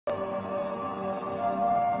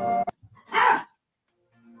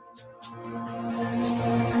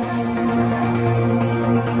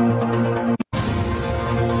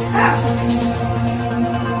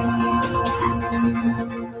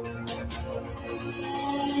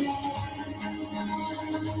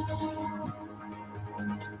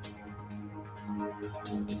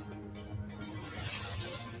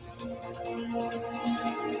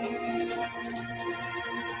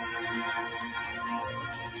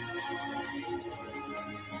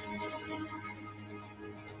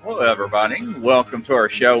Hello, everybody. Welcome to our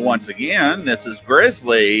show once again. This is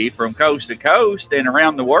Grizzly from coast to coast and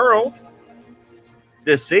around the world.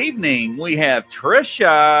 This evening, we have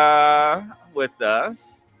Tricia with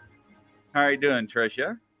us. How are you doing,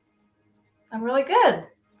 Tricia? I'm really good.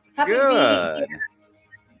 Happy to be here.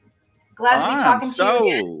 Glad to be talking to you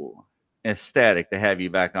again. So ecstatic to have you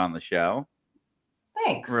back on the show.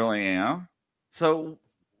 Thanks. Really am. So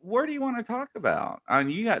what do you want to talk about? I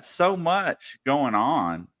mean, you got so much going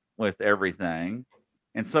on with everything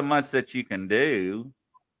and so much that you can do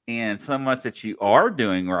and so much that you are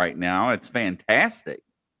doing right now. It's fantastic.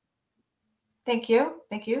 Thank you.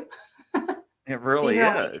 Thank you. It really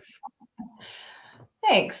is.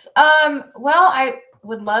 Thanks. Well, I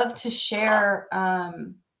would love to share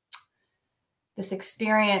this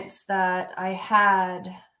experience that I had.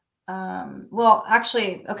 Well,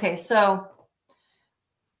 actually, okay, so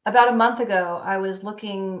about a month ago, I was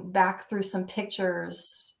looking back through some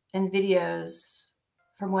pictures and videos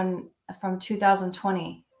from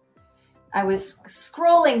 2020. I was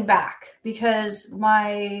scrolling back because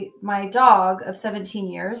my dog of 17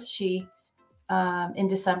 years, she in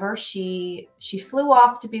December, she flew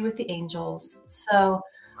off to be with the angels. So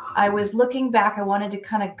I was looking back. I wanted to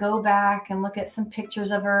kind of go back and look at some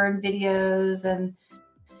pictures of her and videos,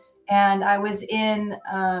 and I was in.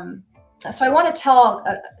 So I want to tell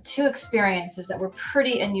two experiences that were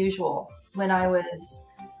pretty unusual when I was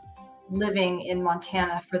living in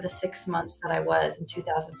Montana for the 6 months that I was in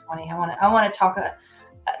 2020. I want to talk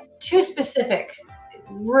two specific,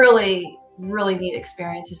 really, really neat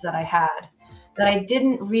experiences that I had that I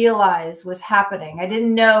didn't realize was happening. I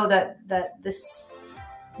didn't know that this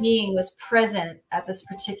being was present at this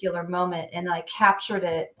particular moment, and I captured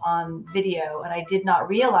it on video, and I did not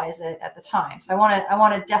realize it at the time. So I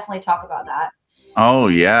want to definitely talk about that. Oh,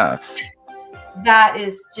 yes. That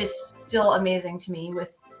is just still amazing to me,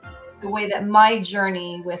 with the way that my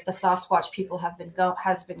journey with the Sasquatch people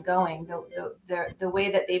has been going, the way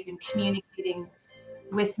that they've been communicating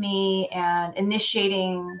with me and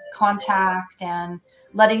initiating contact and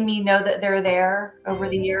letting me know that they're there over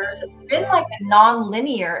the years. It's been like a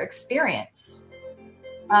non-linear experience,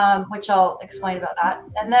 which I'll explain about that.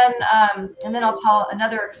 And then I'll tell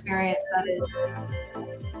another experience that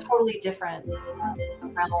is totally different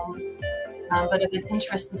realm, but of an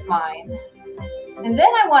interest of mine. And then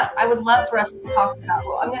I would love for us to talk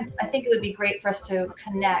about, I think it would be great for us to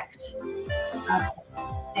connect. The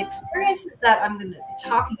experiences that I'm going to be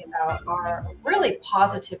talking about are really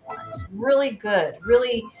positive ones, really good,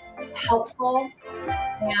 really helpful.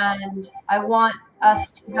 And I want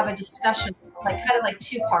us to have a discussion, kind of like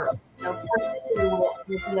two parts. Part two will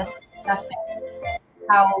be us discussing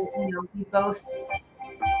how, we both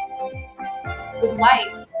would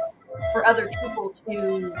like for other people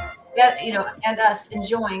to get, and us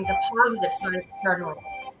enjoying the positive side of paranormal.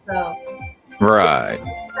 So, right.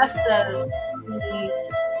 Discuss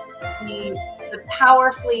the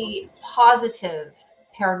powerfully positive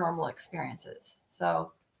paranormal experiences.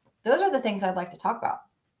 So, those are the things I'd like to talk about.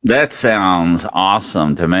 That sounds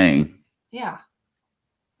awesome to me. Yeah.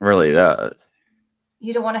 Really does.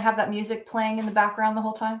 You don't want to have that music playing in the background the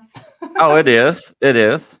whole time? Oh, it is. It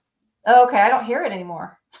is. Oh, okay. I don't hear it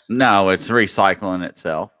anymore. No, it's recycling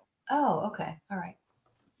itself. Oh, okay. All right.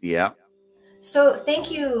 Yeah. So thank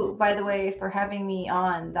you, by the way, for having me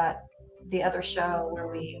on the other show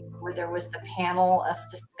where there was the panel, us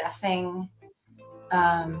discussing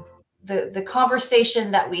the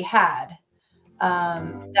conversation that we had,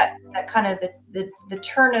 that kind of the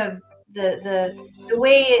turn of the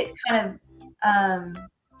way it kind of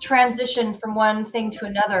transitioned from one thing to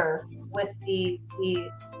another with the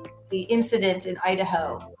incident in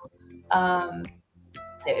Idaho.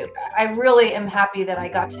 I really am happy that I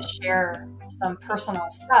got to share some personal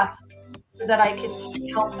stuff so that I could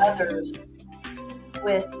help others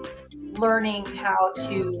with learning how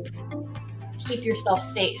to keep yourself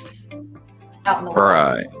safe out in the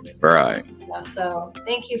world. Right. So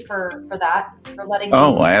thank you for that, for letting me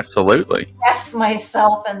absolutely express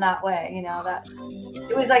myself in that way. That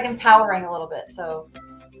it was like empowering a little bit. So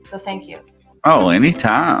thank you. Oh,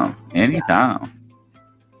 anytime.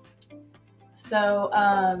 So,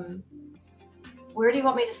 where do you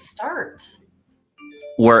want me to start?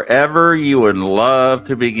 Wherever you would love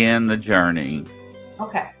to begin the journey.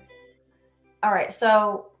 Okay. All right.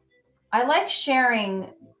 So I like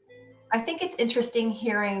sharing. I think it's interesting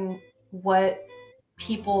hearing what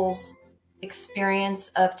people's experience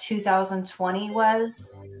of 2020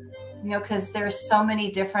 was, because there's so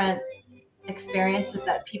many different experiences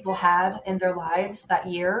that people had in their lives that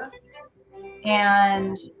year.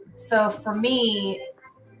 And so for me,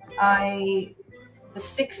 there's a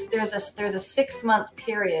 6-month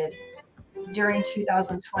period during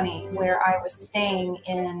 2020 where I was staying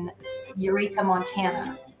in Eureka,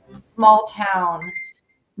 Montana, small town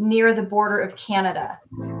near the border of Canada.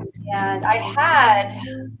 And I had,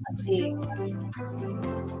 let's see,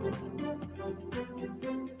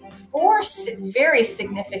 4 very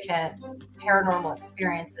significant paranormal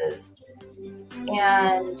experiences.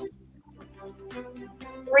 And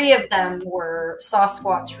 3 of them were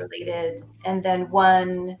Sasquatch related. And then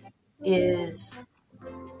one is,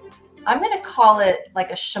 I'm going to call it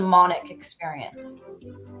like a shamanic experience.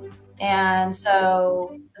 And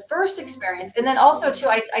so the first experience, and then also too,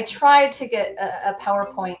 I tried to get a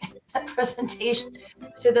PowerPoint presentation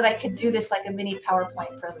so that I could do this like a mini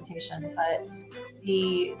PowerPoint presentation, but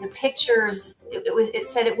the pictures, it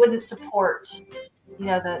said it wouldn't support,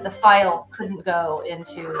 the file couldn't go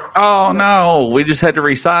into. Oh no, we just had to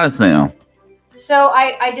resize now. So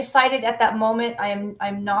I decided at that moment,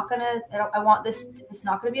 I'm not gonna, I want this, it's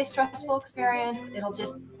not gonna be a stressful experience. It'll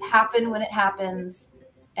just happen when it happens,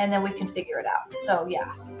 and then we can figure it out. So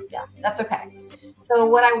yeah, that's okay. So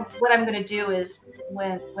what I'm gonna do is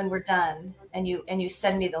when we're done and you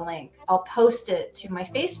send me the link, I'll post it to my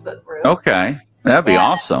Facebook group. Okay, that'd be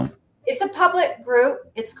awesome. It's a public group.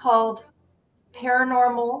 It's called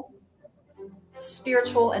Paranormal,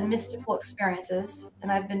 Spiritual, and Mystical Experiences, and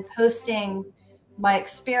I've been posting my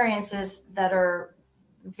experiences that are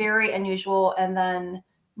very unusual, and then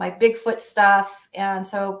my Bigfoot stuff. And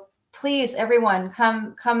so please, everyone,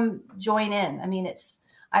 come join in. I mean,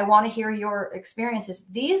 I want to hear your experiences.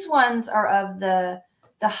 These ones are of the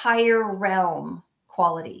higher realm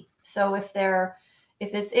quality. So if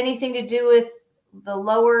it's anything to do with the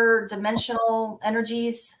lower dimensional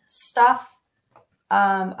energies stuff,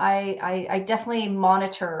 I definitely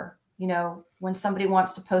monitor, when somebody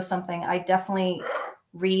wants to post something, I definitely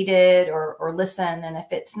read it or listen. And if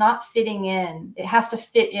it's not fitting in, it has to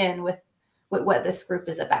fit in with what this group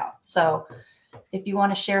is about. So if you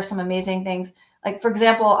want to share some amazing things, like, for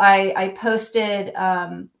example, I posted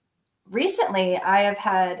recently, I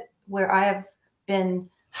have been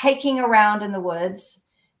hiking around in the woods,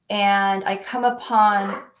 and I come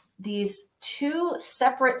upon these 2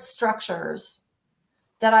 separate structures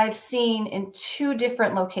that I've seen in 2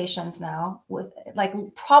 different locations now, with like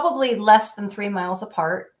probably less than 3 miles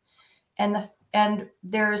apart. And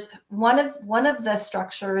there's one of the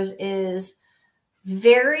structures is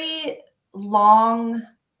very long,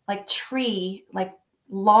 like tree, like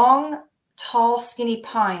long, tall, skinny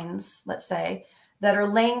pines, let's say, that are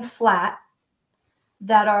laying flat,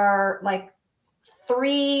 that are like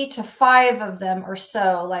 3 to 5 of them or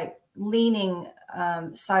so, like leaning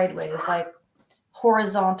sideways, like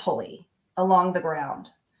horizontally along the ground.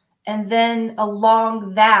 And then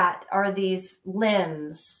along that are these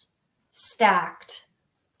limbs stacked,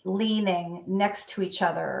 leaning next to each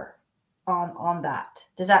other on that.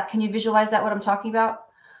 Can you visualize that, what I'm talking about?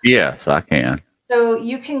 Yes, I can. So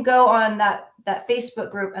you can go on that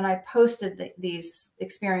Facebook group, and I posted these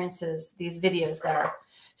experiences, these videos there.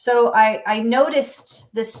 So I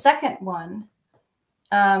noticed this second one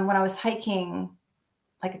when I was hiking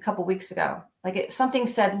like a couple weeks ago. Like something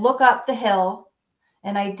said, look up the hill.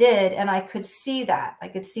 And I did. And I could see that. I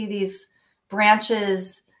could see these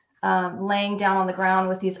branches laying down on the ground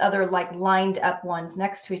with these other like lined up ones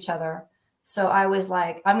next to each other. So I was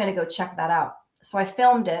like, I'm going to go check that out. So I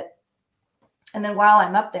filmed it. And then while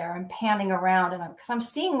I'm up there, I'm panning around, and because I'm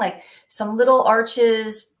seeing like some little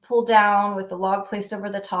arches pulled down with the log placed over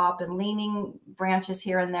the top and leaning branches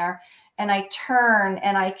here and there. And I turn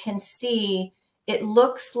and I can see it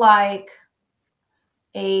looks like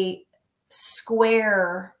a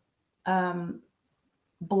square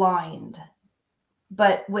blind,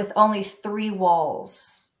 but with only 3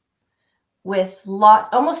 walls, with lots,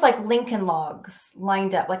 almost like Lincoln logs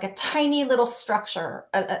lined up, like a tiny little structure,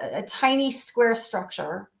 a tiny square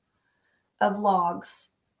structure of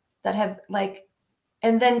logs that have like,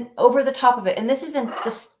 and then over the top of it, and this is in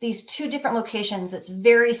these 2 different locations. It's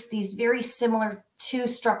these very similar 2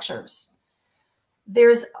 structures.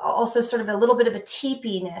 There's also sort of a little bit of a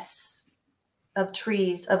teepiness of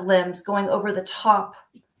trees, of limbs going over the top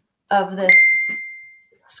of this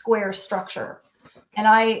square structure.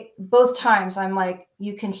 And both times I'm like,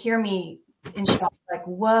 you can hear me in shock, like,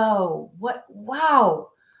 whoa, what, wow,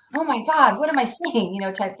 oh my God, what am I seeing? You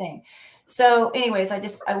know, type thing. So anyways,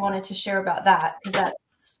 I wanted to share about that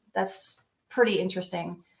because that's pretty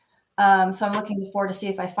interesting. So I'm looking forward to see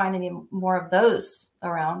if I find any more of those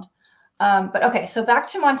around. But okay, so back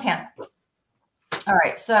to Montana. All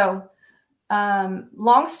right, so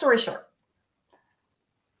long story short,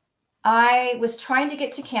 I was trying to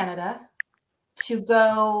get to Canada to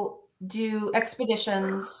go do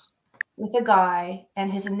expeditions with a guy,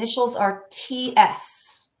 and his initials are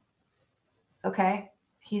TS. Okay,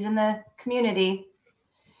 he's in the community,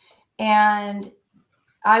 and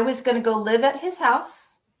I was going to go live at his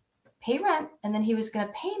house, pay rent, and then he was going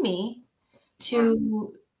to pay me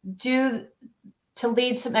to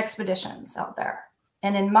lead some expeditions out there.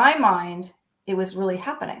 And in my mind, it was really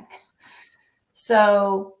happening.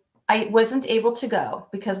 So I wasn't able to go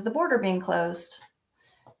because of the border being closed.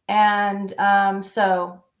 And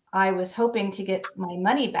so I was hoping to get my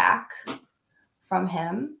money back from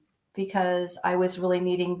him because I was really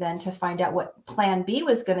needing then to find out what plan B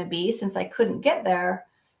was going to be since I couldn't get there.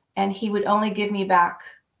 And he would only give me back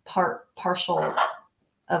partial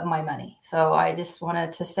of my money. So I just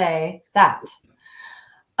wanted to say that.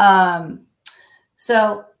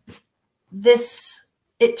 So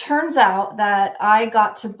it turns out that I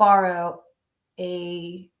got to borrow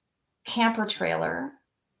a camper trailer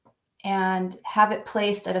and have it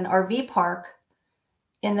placed at an RV park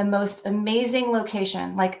in the most amazing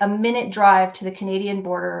location, like a minute drive to the Canadian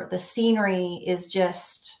border. The scenery is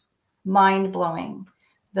just mind-blowing.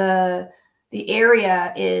 The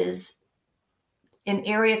area is an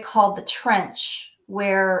area called the Trench,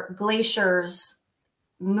 where glaciers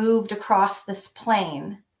moved across this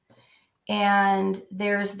plain. And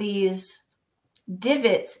there's these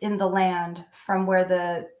divots in the land from where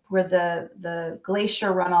the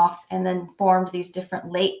glacier runoff and then formed these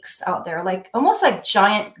different lakes out there, like almost like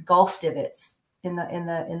giant gulf divots in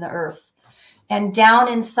the earth. And down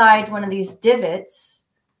inside one of these divots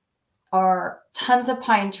are tons of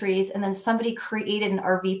pine trees. And then somebody created an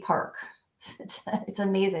RV park. It's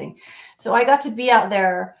amazing. So I got to be out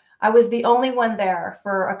there. I was the only one there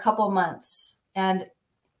for a couple months. And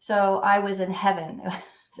so I was in heaven.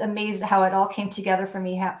 It's amazing how it all came together for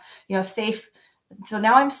me. How, safe. So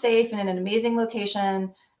now I'm safe and in an amazing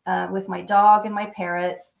location with my dog and my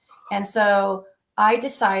parrot. And so I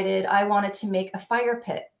decided I wanted to make a fire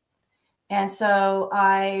pit. And so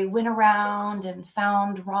I went around and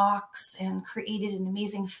found rocks and created an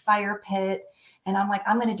amazing fire pit. And I'm like,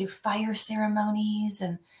 I'm going to do fire ceremonies.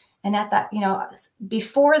 And at that,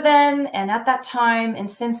 before then and at that time and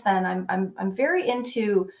since then, I'm very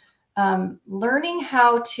into learning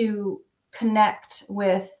how to connect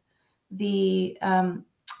with to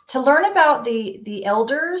learn about the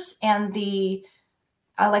elders and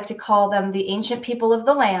I like to call them the ancient people of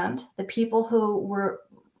the land, the people who were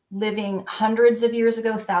living hundreds of years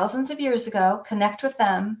ago, thousands of years ago, connect with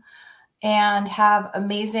them and have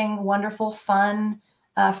amazing, wonderful, fun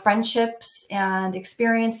friendships and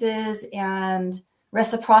experiences and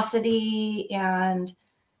reciprocity. And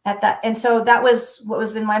so that was what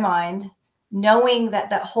was in my mind, knowing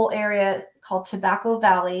that whole area called Tobacco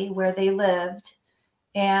Valley where they lived,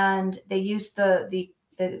 and they used the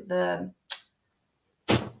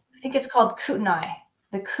I think it's called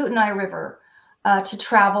the Kootenai River to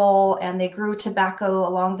travel, and they grew tobacco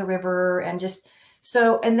along the river. And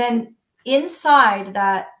and then inside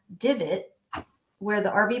that divot where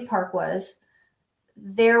the RV park was,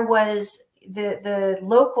 there was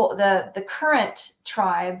the current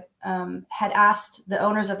tribe had asked the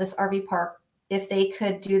owners of this RV park if they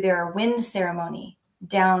could do their wind ceremony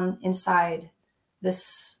down inside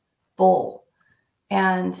this bowl.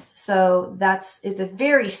 And so it's a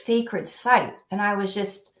very sacred site. And I was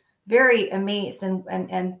just very amazed and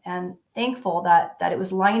thankful that it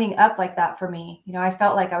was lining up like that for me. I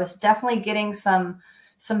felt like I was definitely getting some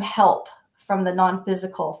help from the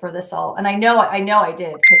non-physical for this all. And I know I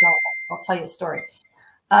did, because I'll tell you a story.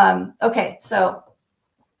 Okay, so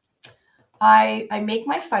I make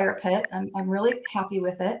my fire pit. I'm really happy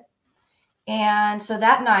with it. And so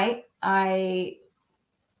that night I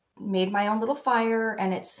made my own little fire,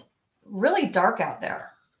 and it's really dark out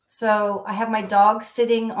there. So I have my dog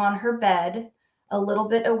sitting on her bed a little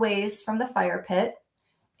bit a ways from the fire pit.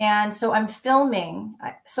 And so I'm filming.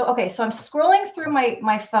 So I'm scrolling through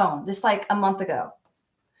my phone just like a month ago.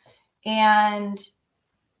 And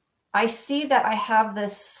I see that I have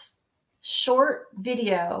this short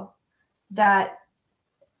video that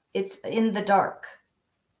it's in the dark.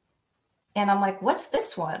 And I'm like, what's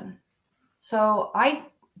this one? So I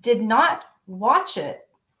did not watch it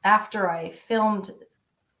after I filmed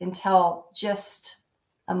until just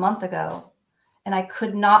a month ago. And I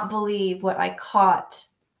could not believe what I caught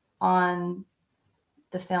on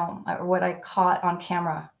the film, or what I caught on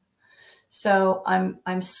camera. So I'm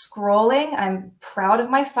scrolling. I'm proud of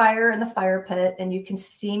my fire in the fire pit, and you can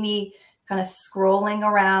see me kind of scrolling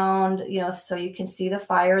around, you know, so you can see the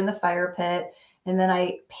fire in the fire pit. And then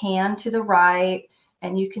I pan to the right,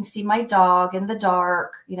 and you can see my dog in the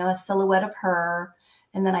dark, you know, a silhouette of her.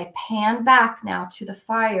 And then I pan back now to the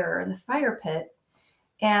fire in the fire pit.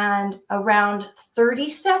 And around 30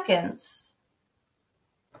 seconds,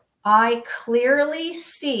 I clearly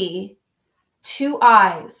see two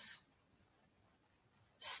eyes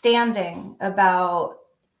standing about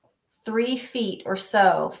 3 feet or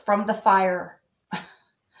so from the fire.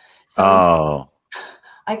 So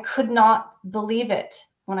I could not believe it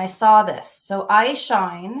when I saw this. So I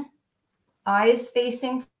shine, eyes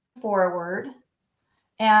facing forward.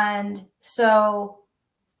 And so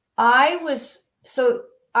I was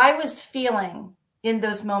feeling in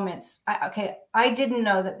those moments, I didn't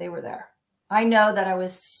know that they were there. I know that I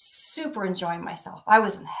was super enjoying myself. I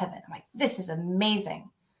was in heaven. I'm like, this is amazing.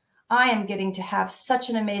 I am getting to have such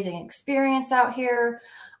an amazing experience out here.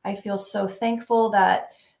 I feel so thankful that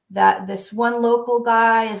this one local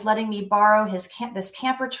guy is letting me borrow this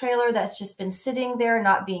camper trailer that's just been sitting there,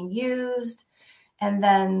 not being used. And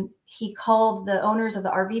then he called the owners of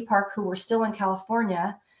the RV park, who were still in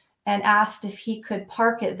California, and asked if he could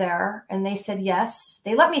park it there. And they said yes.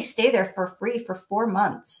 They let me stay there for free for 4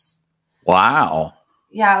 months. Wow.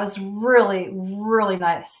 Yeah, it was really, really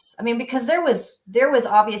nice. I mean, because there was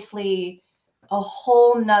obviously a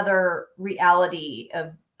whole nother reality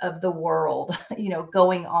of the world, you know,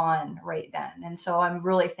 going on right then. And so I'm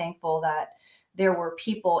really thankful that there were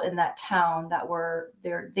people in that town that were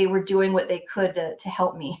there. They were doing what they could to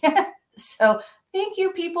help me. So thank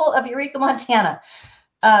you, people of Eureka, Montana.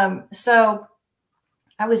 So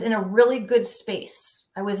I was in a really good space.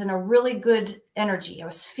 I was in a really good energy. I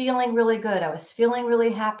was feeling really good. I was feeling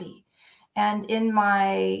really happy. And in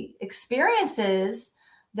my experiences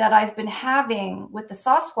that I've been having with the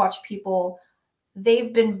Sasquatch people,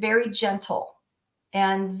 they've been very gentle,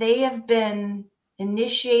 and they have been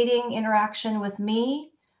initiating interaction with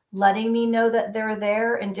me, letting me know that they're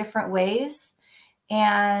there in different ways.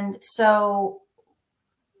 And so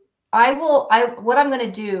what I'm going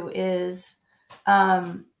to do is,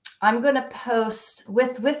 I'm going to post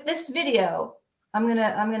with this video. I'm going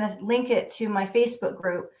to link it to my Facebook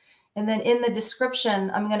group. And then in the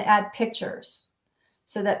description, I'm going to add pictures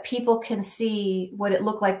so that people can see what it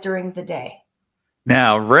looked like during the day.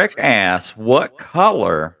 Now, Rick asks, what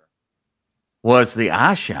color was the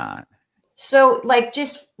eye shine? So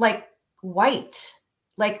just like white,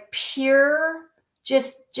 like pure,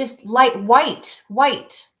 just light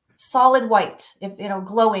white, solid white, if you know,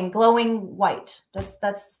 glowing white.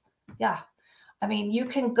 That's yeah. I mean, you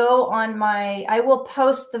can go on I will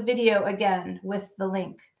post the video again with the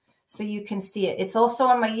link so you can see it. It's also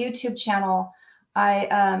on my YouTube channel.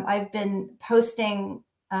 I've been posting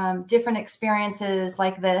different experiences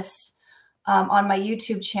like this on my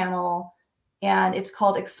YouTube channel, and it's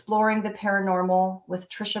called Exploring the Paranormal with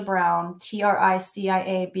Tricia Brown,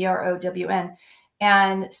 Tricia Brown.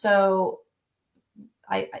 And so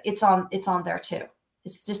it's on there too.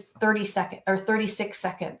 It's just 36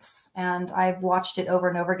 seconds. And I've watched it over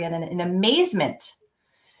and over again in amazement.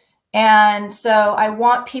 And so I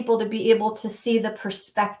want people to be able to see the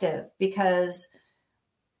perspective, because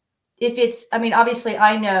I mean, obviously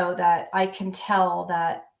I know that I can tell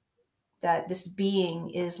that this being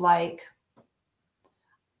is like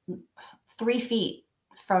 3 feet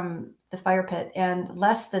from the fire pit and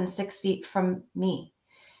less than 6 feet from me.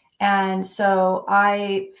 And so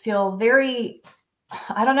I feel very,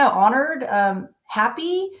 I don't know, honored,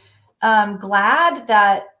 happy, glad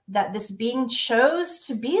that this being chose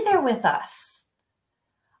to be there with us.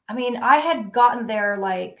 I mean, I had gotten there,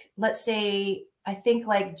 like, let's say, I think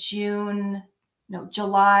like July,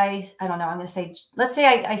 I don't know. I'm going to say, let's say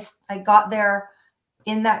I got there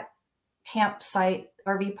in that campsite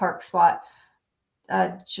RV park spot,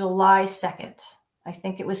 July 2nd. I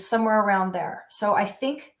think it was somewhere around there. So I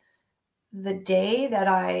think the day that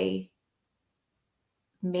I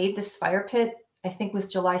made this fire pit, I think was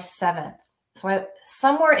July 7th. So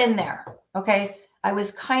somewhere in there, okay, I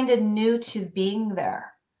was kind of new to being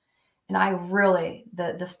there. And I really,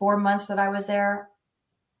 the 4 months that I was there,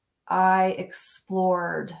 I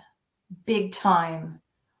explored big time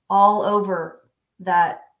all over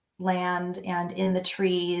that land and in the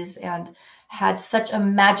trees, and had such a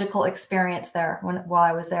magical experience there while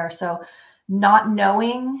I was there. So not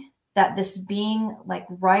knowing that this being like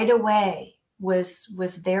right away was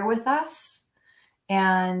there with us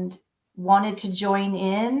and wanted to join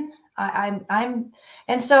in.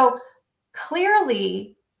 And so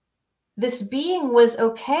clearly this being was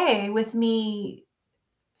okay with me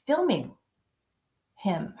filming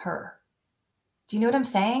her. Do you know what I'm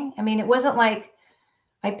saying? I mean, it wasn't like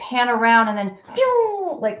I pan around and then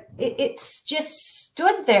phew, like it's just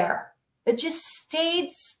stood there. It just stayed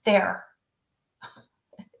there.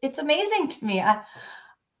 It's amazing to me.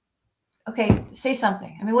 Okay, say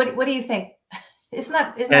something. I mean, what do you think?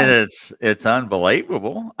 It's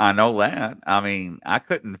unbelievable. I know that. I mean, I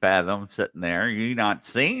couldn't fathom sitting there, you not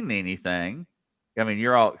seeing anything. I mean,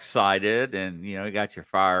 you're all excited and you got your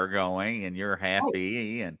fire going and you're Right,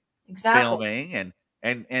 happy and exactly. filming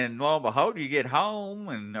and lo and behold, you get home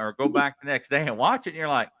or go back the next day and watch it and you're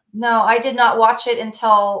like, No, I did not watch it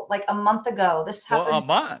until like a month ago. This well, a happened.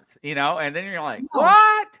 month, and then you're like, No,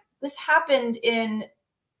 what? this happened in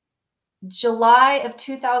July of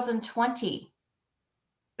 2020.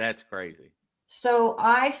 That's crazy. So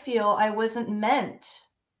I feel I wasn't meant.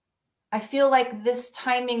 I feel like this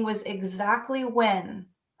timing was exactly when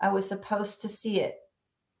I was supposed to see it.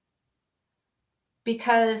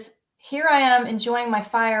 Because here I am enjoying my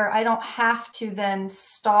fire. I don't have to then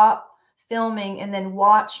stop filming and then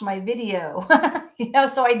watch my video.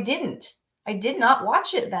 So I did not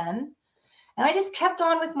watch it then. And I just kept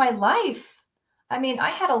on with my life. I mean, I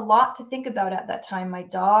had a lot to think about at that time. My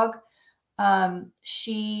dog,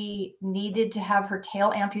 she needed to have her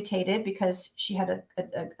tail amputated because she had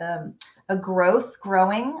a growth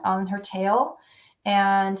growing on her tail.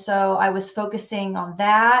 And so I was focusing on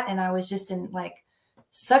that. And I was just in like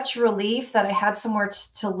such relief that I had somewhere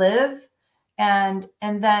to live. And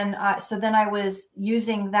then I was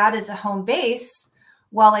using that as a home base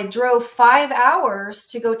while I drove 5 hours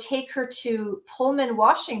to go take her to Pullman,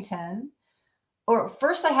 Washington. Or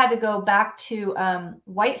first I had to go back to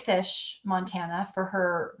Whitefish, Montana for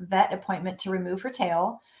her vet appointment to remove her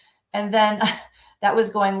tail. And then that was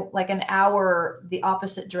going like an hour the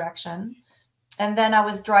opposite direction. And then I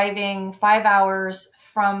was driving 5 hours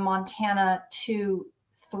from Montana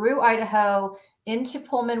through Idaho into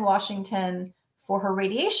Pullman, Washington for her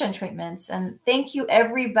radiation treatments. And thank you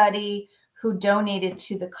everybody who donated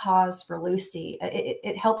to the cause for Lucy.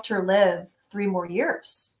 It helped her live 3 more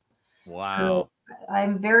years. Wow. So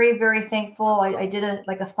I'm very, very thankful. I did a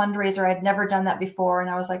fundraiser. I'd never done that before. And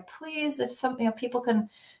I was like, please, if people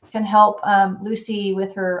can help Lucy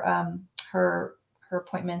with her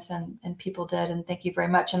appointments, and people did. And thank you very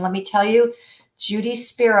much. And let me tell you, Judy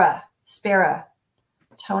Spera,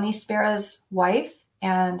 Tony Spera's wife,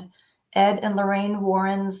 and Ed and Lorraine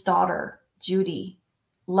Warren's daughter, Judy.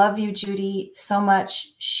 Love you, Judy, so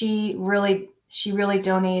much. She really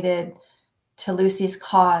donated to Lucy's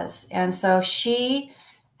cause. And so she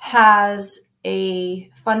has a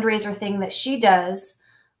fundraiser thing that she does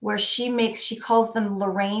where she calls them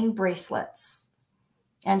Lorraine bracelets.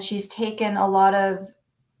 And she's taken a lot of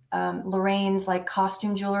Lorraine's like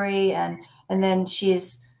costume jewelry and then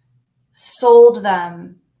she's sold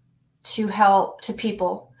them to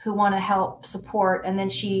people who want to help support. And then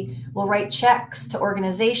she will write checks to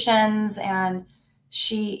organizations. And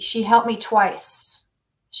she helped me twice.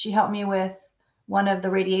 She helped me with one of the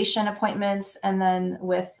radiation appointments and then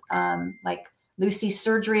with like Lucy's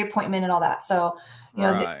surgery appointment and all that. So,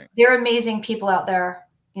 Right. they're amazing people out there.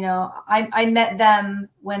 I met them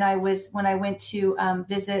when I went to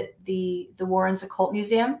visit the Warrens Occult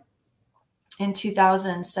Museum in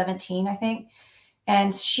 2017, I think.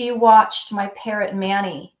 And she watched my parrot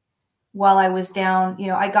Manny while I was down.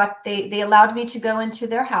 They allowed me to go into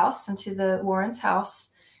their house, into the Warrens'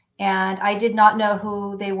 house. And I did not know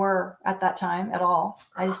who they were at that time at all.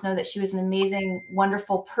 I just know that she was an amazing,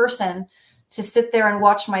 wonderful person to sit there and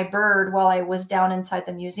watch my bird while I was down inside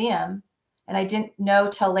the museum. And I didn't know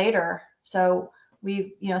till later. So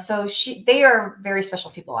they are very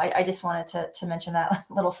special people. I just wanted to mention that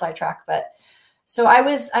little sidetrack. But so I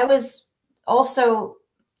was also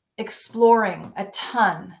exploring a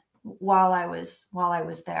ton while I was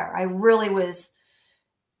there. I really was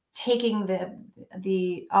taking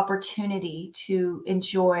the opportunity to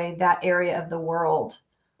enjoy that area of the world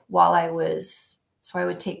while I was. So I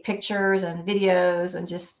would take pictures and videos and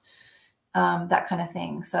just that kind of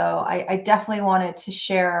thing. So I definitely wanted to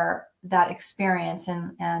share that experience,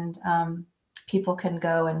 and people can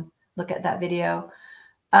go and look at that video.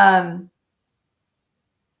 I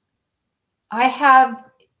have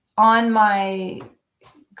on my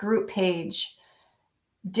group page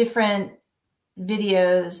different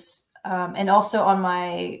videos and also on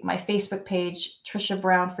my Facebook page, Tricia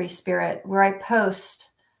Brown Free Spirit, where I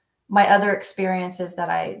post my other experiences that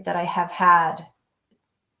I have had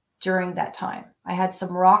during that time. I had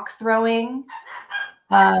some rock throwing.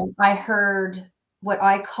 I heard what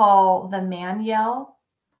I call the man yell,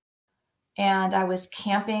 and I was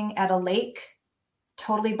camping at a lake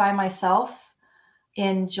totally by myself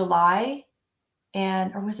in July,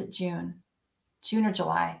 or was it June or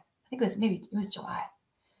July? I think it was July.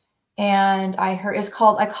 And I heard,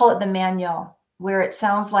 I call it the man yell, where it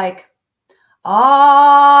sounds like,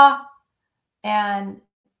 ah. And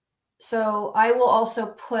so I will also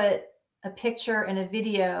put a picture and a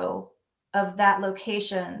video of that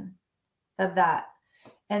location of that.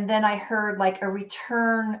 And then I heard like a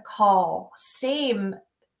return call, same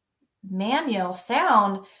man yell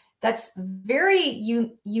sound that's very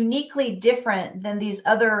uniquely different than these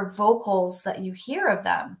other vocals that you hear of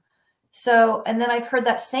them. So, and then I've heard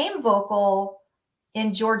that same vocal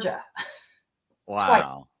in Georgia. Wow.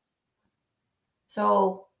 Twice.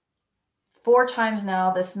 So 4 times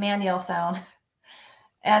now, this man yell sound.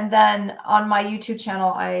 And then on my YouTube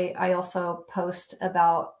channel, I also post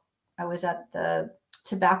about, I was at the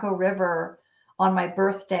Tobacco River on my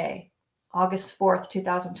birthday, August 4th,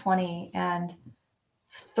 2020, and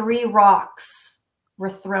 3 rocks were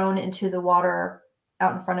thrown into the water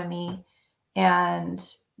out in front of me. And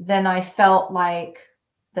then I felt like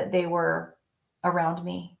that they were around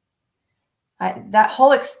me. That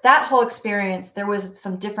whole experience, there was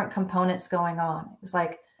some different components going on. It was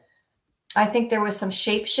like, I think there was some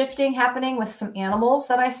shape shifting happening with some animals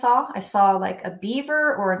that I saw. I saw like a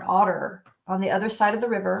beaver or an otter on the other side of the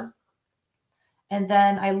river. And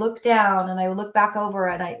then I looked down and I looked back over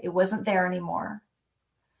and it wasn't there anymore.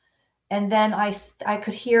 And then I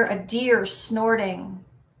could hear a deer snorting,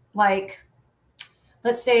 like,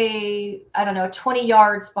 let's say, I don't know, 20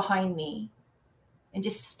 yards behind me, and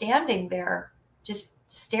just standing there, just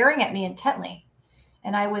staring at me intently.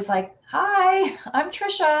 And I was like, hi, I'm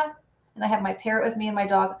Tricia. And I have my parrot with me and my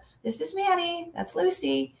dog. This is Manny. That's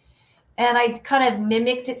Lucy. And I kind of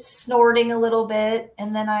mimicked it snorting a little bit.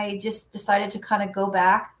 And then I just decided to kind of go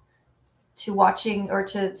back to watching, or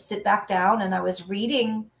to sit back down. And I was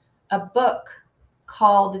reading a book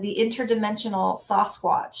called The Interdimensional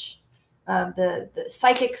Sasquatch. The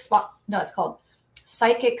psychic spot. No, it's called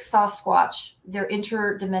Psychic Sasquatch, Their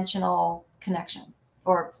Interdimensional Connection,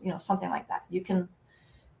 or, you know, something like that. You can,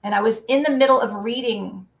 and I was in the middle of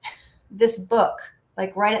reading this book,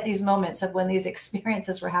 like right at these moments of when these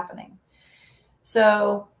experiences were happening.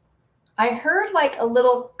 So I heard like a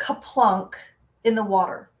little kaplunk in the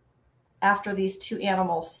water after these 2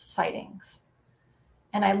 animal sightings.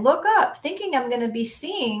 And I look up thinking I'm going to be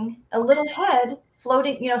seeing a little head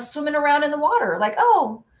floating, you know, swimming around in the water. Like,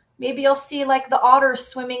 oh, maybe I'll see like the otter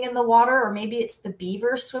swimming in the water, or maybe it's the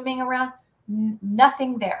beaver swimming around.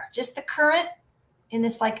 Nothing there. Just the current in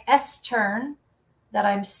this like S turn that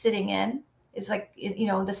I'm sitting in. It's like, you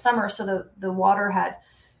know, the summer. So the water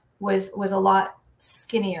was a lot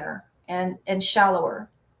skinnier and shallower,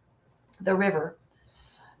 the river.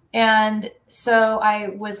 And so I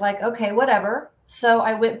was like, okay, whatever. So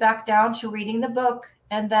I went back down to reading the book,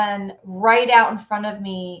 and then right out in front of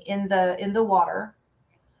me in the water,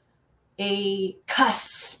 a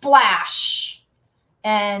splash.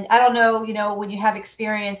 And I don't know, you know, when you have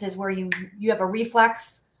experiences where you have a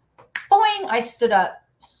reflex, boing, I stood up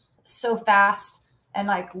so fast and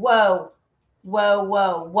like, whoa,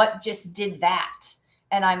 what just did that?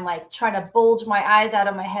 And I'm like trying to bulge my eyes out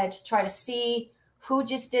of my head to try to see who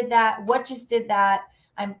just did that, what just did that.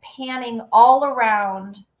 I'm panning all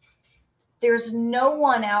around. There's no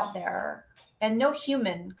one out there, and no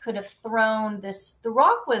human could have thrown this. The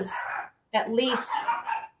rock was at least,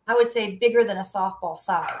 I would say, bigger than a softball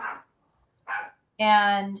size.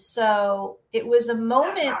 And so it was a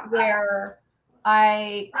moment where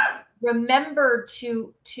I remembered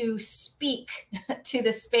to speak to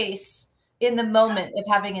the space in the moment of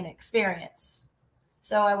having an experience.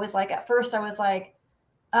 So I was like, at first I was like,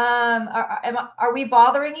 are we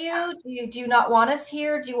bothering you? Do you not want us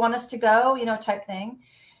here? Do you want us to go? You know, type thing.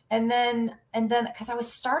 And then, because I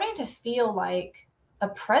was starting to feel like a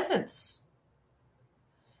presence.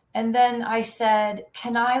 And then I said,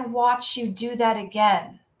 can I watch you do that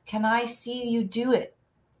again? Can I see you do it?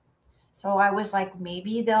 So I was like,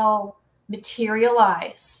 maybe they'll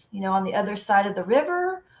materialize, you know, on the other side of the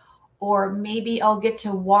river, or maybe I'll get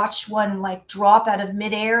to watch one like drop out of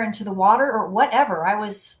midair into the water, or whatever. I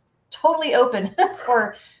was totally open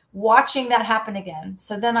for watching that happen again.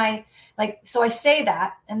 So then I say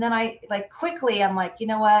that, and then I like quickly, I'm like, you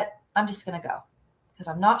know what? I'm just going to go, because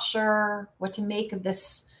I'm not sure what to make of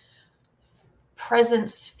this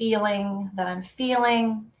presence feeling that I'm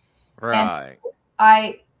feeling. Right.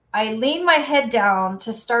 And I leaned my head down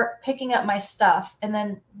to start picking up my stuff. And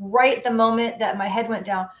then right the moment that my head went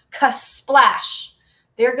down, splash,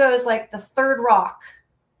 there goes like the third rock,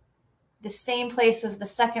 the same place as the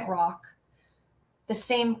second rock, the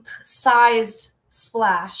same sized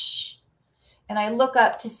splash. And I look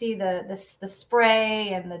up to see the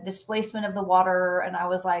spray and the displacement of the water. And I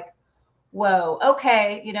was like, whoa,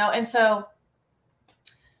 okay. You know, and so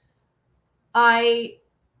I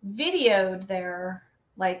videoed there,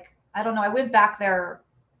 like, I don't know, I went back there,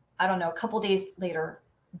 I don't know, a couple days later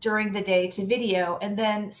during the day to video. And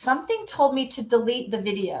then something told me to delete the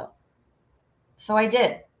video. So I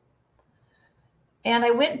did. And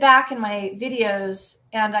I went back in my videos,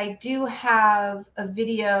 and I do have a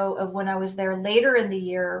video of when I was there later in the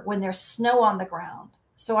year when there's snow on the ground.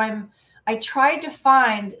 So I tried to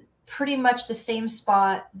find pretty much the same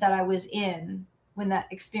spot that I was in when that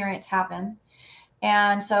experience happened.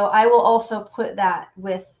 And so I will also put that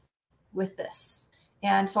with this.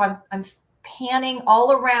 And so I'm panning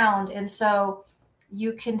all around. And so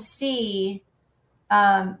you can see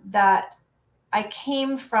that I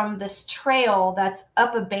came from this trail that's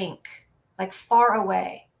up a bank, like far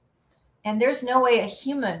away. And there's no way a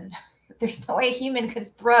human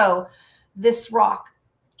could throw this rock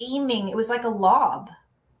aiming. It was like a lob,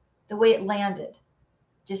 the way it landed,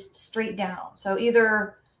 just straight down. So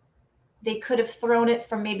either they could have thrown it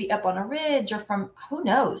from maybe up on a ridge or from, who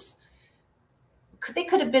knows? They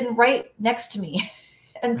could have been right next to me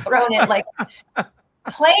and thrown it, like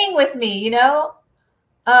playing with me, you know?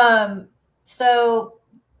 So,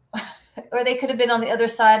 or they could have been on the other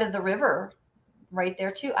side of the river right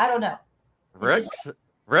there too. I don't know.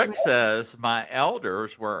 Rick says my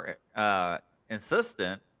elders were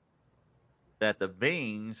insistent that the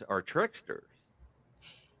beings are tricksters.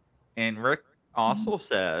 And Rick also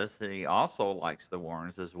says that he also likes the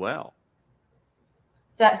Warrens as well.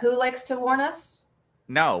 That who likes to warn us?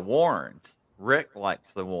 No, Warrens. Rick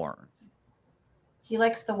likes the Warrens. He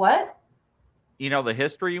likes the what? You know the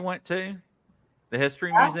history you went to? The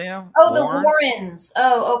History Museum? Oh, the Warrens.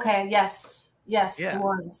 Oh, okay. Yes. Yes. Yeah. The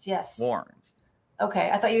Warrens. Yes. Warrens.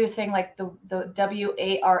 Okay. I thought you were saying like the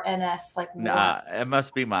WARNS, like Warren. Nah, it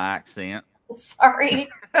must be my accent. Sorry.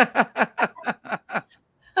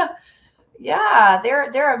 Yeah,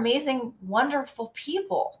 they're amazing, wonderful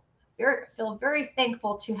people. Feel very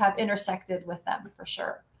thankful to have intersected with them for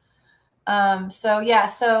sure. So yeah,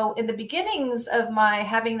 so in the beginnings of my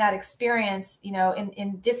having that experience, you know,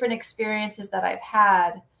 in different experiences that I've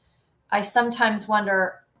had, I sometimes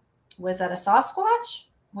wonder, was that a Sasquatch?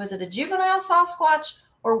 Was it a juvenile Sasquatch?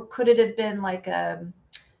 Or could it have been like a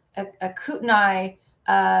Kootenai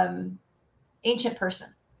ancient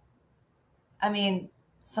person? I mean,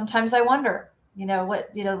 sometimes I wonder, you know,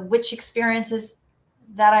 which experiences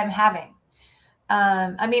that I'm having.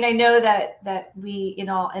 I mean, I know that we, you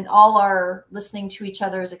know, in all our listening to each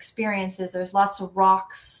other's experiences, there's lots of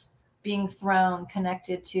rocks being thrown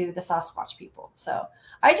connected to the Sasquatch people. So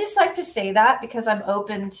I just like to say that because I'm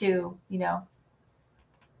open to, you know,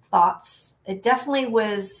 thoughts. It definitely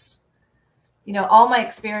was, you know, all my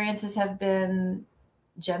experiences have been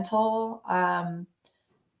gentle,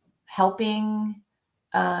 helping,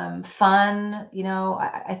 fun. You know,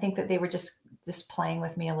 I think that they were just playing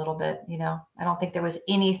with me a little bit. You know, I don't think there was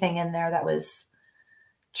anything in there that was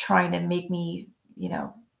trying to make me, you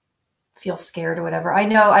know, feel scared or whatever. I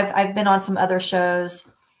know I've been on some other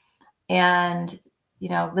shows, and you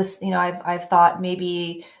know, I've thought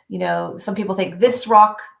maybe, you know, some people think this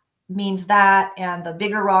rock means that, and the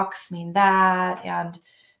bigger rocks mean that, and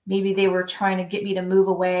maybe they were trying to get me to move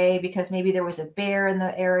away because maybe there was a bear in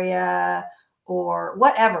the area or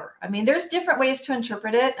whatever. I mean, there's different ways to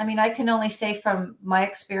interpret it. I mean, I can only say from my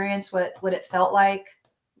experience what it felt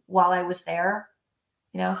while I was there,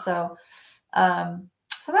 you know. So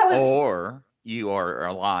so that was. Or you are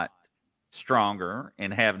a lot stronger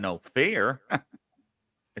and have no fear.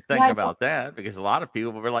 Think about that, because a lot of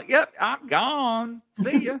people were like, "Yep, I'm gone.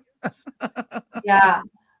 See ya." Yeah,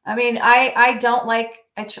 I mean, I don't like.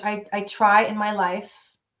 I try in my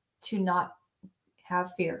life to not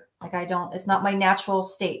have fear. Like it's not my natural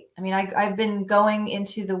state. I mean, I've been going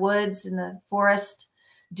into the woods and the forest,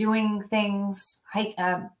 doing things,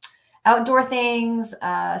 outdoor things,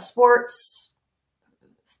 sports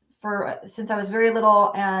since I was very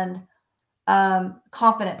little, and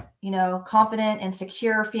confident and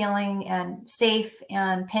secure feeling, and safe,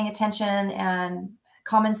 and paying attention, and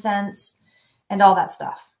common sense, and all that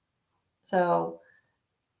stuff. So,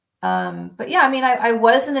 but yeah, I mean, I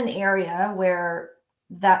was in an area where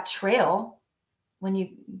that trail,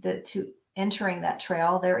 entering that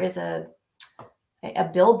trail, there is a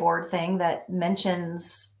billboard thing that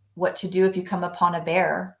mentions what to do if you come upon a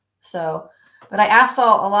bear. So, but I asked a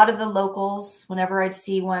lot of the locals whenever I'd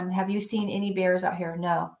see one, have you seen any bears out here?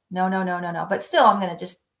 No. But still, I'm going to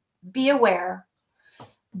just be aware.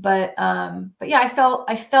 But yeah,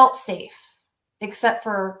 I felt safe, except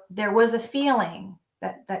for there was a feeling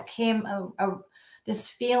that came, this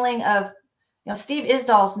feeling of, Steve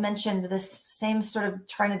Isdall's mentioned this same sort of,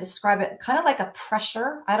 trying to describe it, kind of like a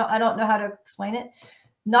pressure. I don't know how to explain it.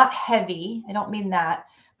 Not heavy. I don't mean that,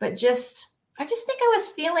 but I just think I was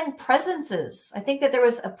feeling presences. I think that there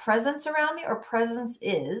was a presence around me, or presence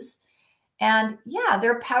is. And yeah,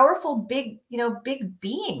 they're powerful, big, big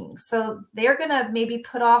beings. So they're going to maybe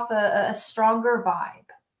put off a stronger vibe,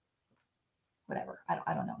 whatever.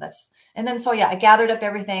 I don't know. And then, so yeah, I gathered up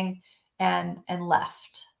everything and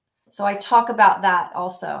left. So I talk about that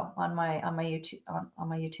also on my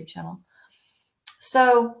YouTube channel.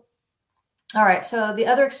 So, all right. So the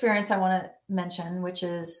other experience I want to mention, which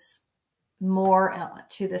is more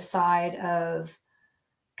to the side of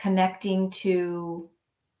connecting to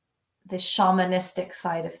the shamanistic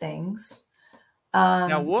side of things.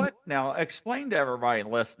 Now explain to everybody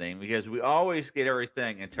listening, because we always get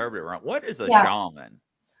everything interpreted wrong. What is a shaman?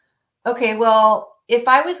 Okay. Well, if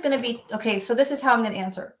I was going to be, okay, so this is how I'm going to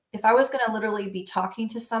answer. If I was going to literally be talking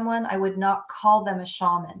to someone, I would not call them a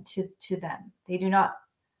shaman to them. They do not,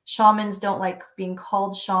 shamans don't like being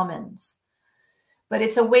called shamans, but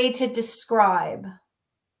it's a way to describe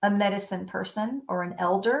a medicine person or an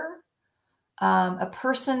elder, a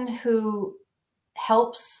person who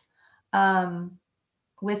helps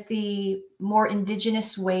with the more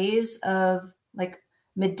indigenous ways of, like,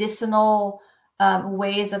 medicinal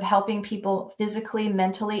ways of helping people physically,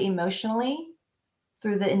 mentally, emotionally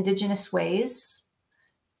through the indigenous ways,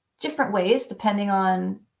 different ways depending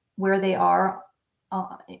on where they are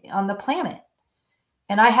on the planet.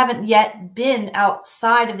 And I haven't yet been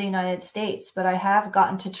outside of the United States, but I have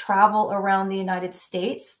gotten to travel around the United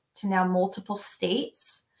States to now multiple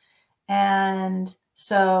states. And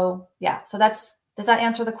so, yeah, so does that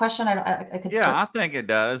answer the question? I could start. I think it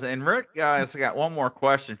does. And Rick has got one more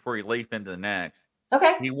question before you leap into the next.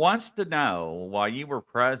 Okay. He wants to know, while you were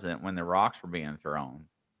present when the rocks were being thrown,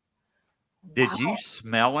 did you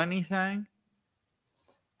smell anything?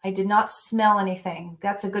 I did not smell anything.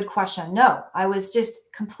 That's a good question. No, I was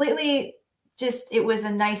just completely, it was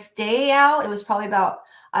a nice day out. It was probably about,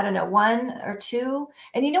 I don't know, 1 or 2.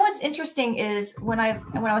 And what's interesting is when I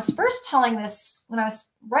was first telling this, when I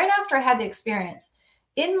was right after I had the experience,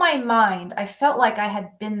 in my mind, I felt like I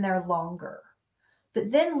had been there longer. But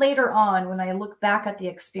then later on, when I look back at the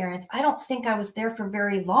experience, I don't think I was there for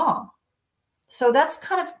very long. So that's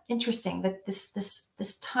kind of interesting, that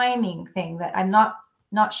this timing thing, that I'm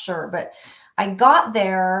not sure. But I got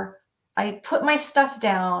there, I put my stuff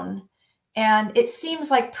down, and it seems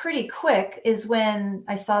like pretty quick is when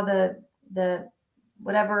I saw the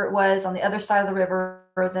whatever it was on the other side of the river,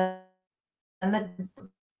 then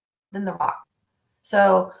the rock.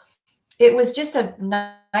 So it was just a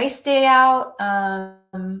nice day out,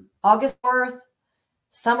 August 4th,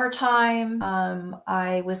 summertime.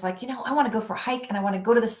 I was like, I want to go for a hike, and I want to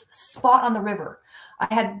go to this spot on the river.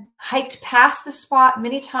 I had hiked past the spot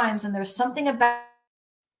many times, and there's something about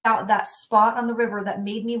that spot on the river that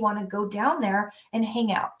made me want to go down there and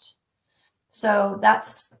hang out. So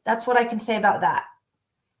that's what I can say about that.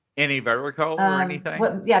 Any vertigo or anything?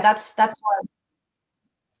 That's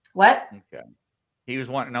what? Okay. He was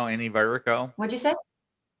wanting to know any vertigo. What'd you say?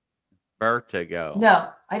 Vertigo. No,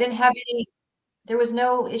 I didn't have any. There was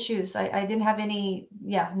no issues. I didn't have any.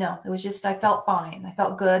 Yeah, no, it was just, I felt fine. I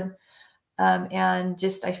felt good. And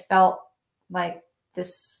just, I felt like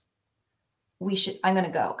this, I'm going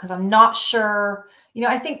to go, because I'm not sure,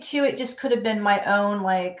 I think too, it just could have been my own,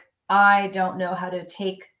 like, I don't know how to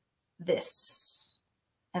take this,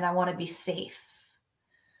 and I want to be safe.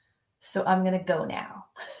 So I'm going to go now.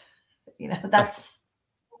 That's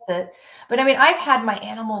it. But I mean, I've had my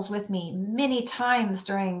animals with me many times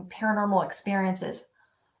during paranormal experiences,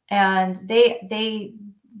 and they're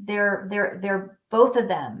both of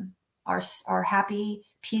them are happy,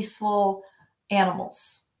 peaceful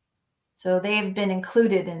animals. So they've been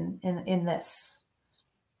included in this.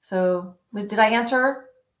 So did I answer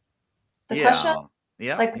the question?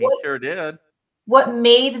 Yeah, like, he sure did. What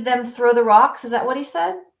made them throw the rocks? Is that what he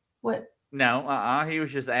said? What? No, he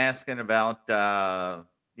was just asking about a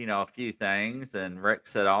few things, and Rick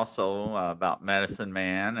said also about medicine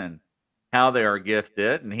man and how they are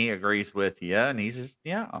gifted, and he agrees with you, and he's just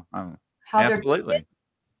how absolutely,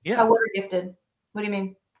 yeah. How we're gifted. What do you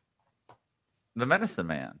mean? The medicine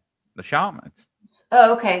man. the shamans.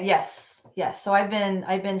 Oh, okay. Yes. Yes. So I've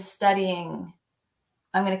been studying,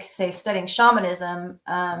 I'm going to say studying shamanism.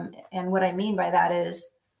 And what I mean by that is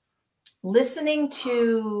listening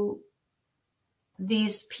to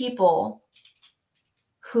these people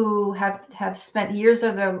who have spent years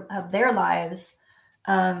of their lives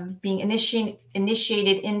being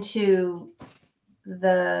initiated into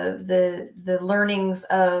the learnings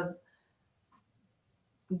of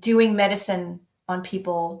doing medicine on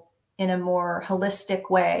people in a more holistic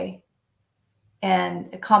way, and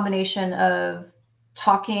a combination of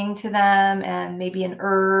talking to them and maybe an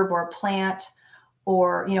herb or a plant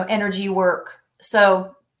or, you know, energy work.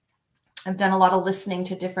 So I've done a lot of listening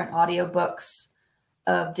to different audiobooks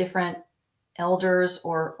of different elders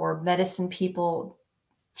or medicine people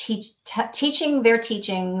teaching their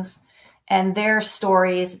teachings and their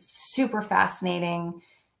stories. It's super fascinating.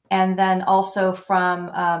 And then also from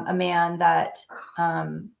a man that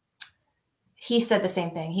he said the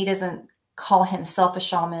same thing. He doesn't call himself a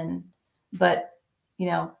shaman, but, you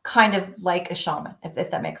know, kind of like a shaman,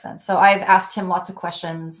 if that makes sense. So I've asked him lots of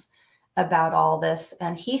questions about all this.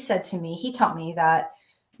 And he said to me, he taught me that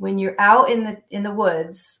when you're out in the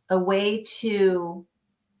woods, a way to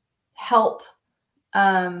help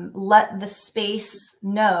let the space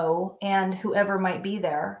know, and whoever might be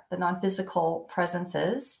there, the non-physical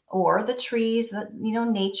presences or the trees, you know,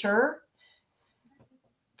 nature,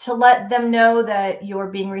 to let them know that you're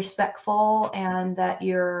being respectful and that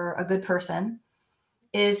you're a good person,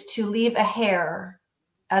 is to leave a hair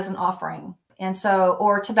as an offering. And so,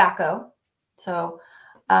 or tobacco. So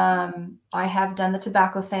I have done the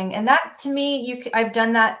tobacco thing, and that to me, I've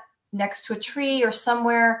done that next to a tree or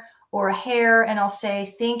somewhere, or a hair, and I'll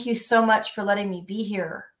say, thank you so much for letting me be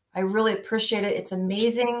here. I really appreciate it. It's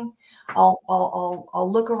amazing. I'll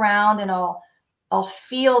look around and I'll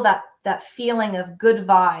feel that feeling of good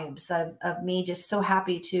vibes of me just so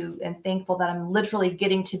happy to and thankful that I'm literally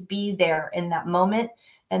getting to be there in that moment,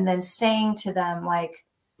 and then saying to them, like,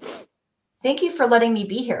 thank you for letting me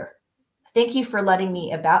be here. Thank you for letting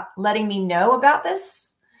me know about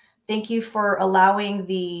this. Thank you for allowing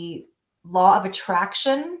the law of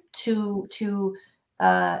attraction to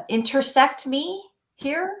intersect me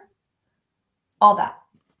here. All that.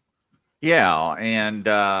 Yeah, and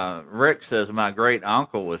Rick says my great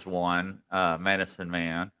uncle was one medicine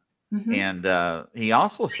man, and he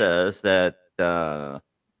also says that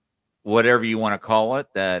whatever you want to call it,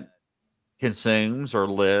 that consumes or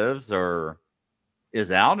lives or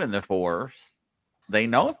is out in the force, they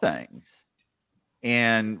know things.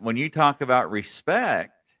 And when you talk about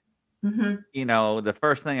respect, you know, the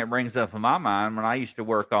first thing that brings up in my mind, when I used to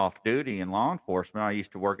work off duty in law enforcement, I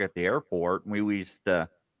used to work at the airport, and we used to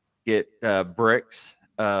get bricks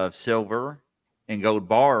of silver and gold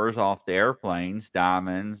bars off the airplanes,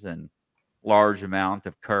 diamonds, and large amount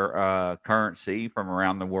of currency from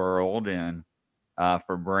around the world, and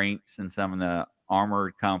for Brinks and some of the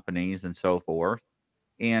armored companies and so forth.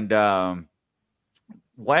 And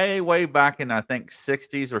way back in, I think,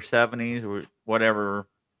 60s or 70s or whatever,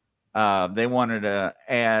 they wanted to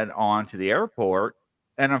add on to the airport,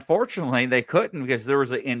 and unfortunately they couldn't, because there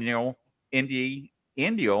was an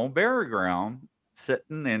Indio burial ground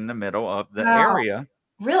sitting in the middle of the area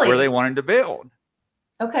where they wanted to build.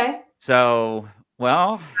 Okay. So,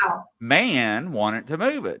 well, man wanted to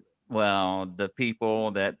move it. Well, the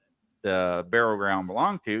people that the burial ground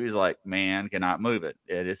belonged to is like, man cannot move it.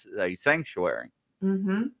 It is a sanctuary.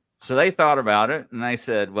 So they thought about it, and they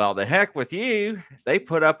said, well, the heck with you. They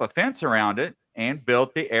put up a fence around it and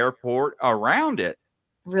built the airport around it.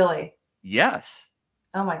 Really? Yes.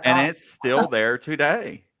 Oh my God. And it's still there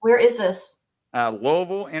today. Where is this?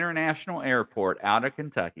 Louisville International Airport out of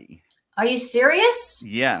Kentucky. Are you serious?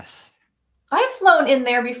 Yes. I've flown in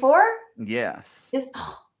there before. Yes.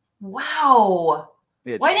 Wow.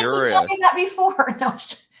 Why didn't you tell me that before? No.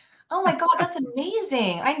 Oh my God, that's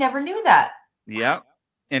amazing. I never knew that. Yep.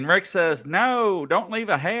 And Rick says, no, don't leave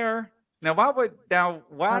a hair. Now,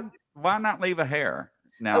 why not leave a hair?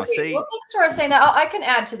 Now, okay, see. well, thanks for saying that. I can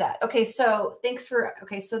add to that. Okay, so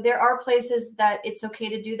so there are places that it's okay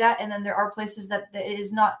to do that, and then there are places that it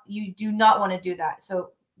is not. You do not want to do that.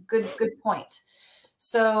 So good point.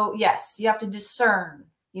 So yes, you have to discern.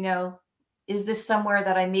 You know, is this somewhere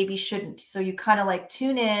that I maybe shouldn't? So you kind of like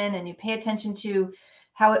tune in and you pay attention to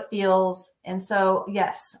how it feels. And so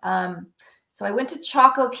yes, so I went to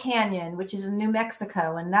Chaco Canyon, which is in New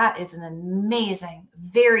Mexico, and that is an amazing,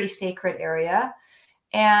 very sacred area.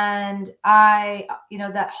 And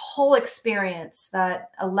that whole experience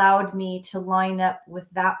that allowed me to line up with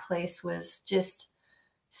that place was just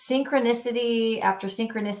synchronicity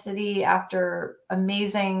after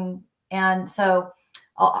amazing And so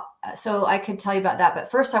I could tell you about that.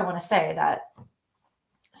 But first I want to say that,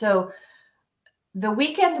 so the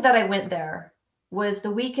weekend that I went there was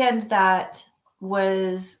the weekend that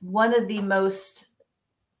was one of the most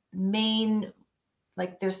main,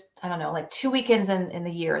 like there's, I don't know, like 2 weekends in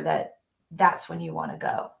the year that's when you want to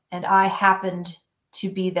go. And I happened to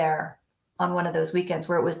be there on one of those weekends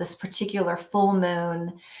where it was this particular full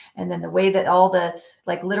moon. And then the way that all the,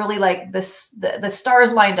 like literally like this, the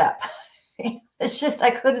stars lined up. It's just, I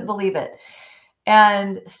couldn't believe it.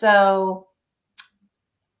 And so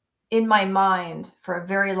in my mind for a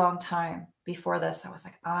very long time before this, I was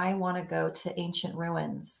like, I want to go to ancient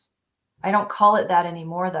ruins. I don't call it that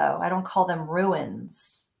anymore though. I don't call them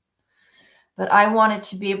ruins, but I wanted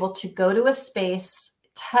to be able to go to a space,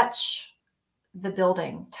 touch the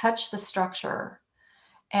building, touch the structure,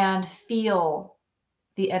 and feel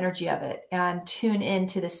the energy of it and tune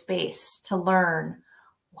into the space to learn,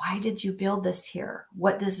 why did you build this here?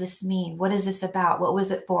 What does this mean? What is this about? What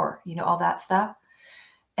was it for? You know, all that stuff.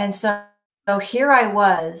 And so here I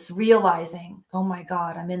was realizing, oh my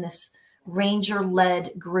God, I'm in this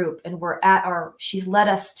ranger-led group and she's led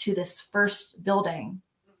us to this first building.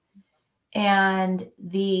 And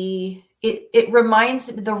it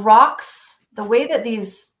reminds the rocks, the way that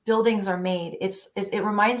these buildings are made, it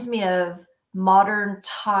reminds me of modern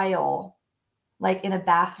tile, like in a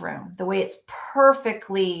bathroom, the way it's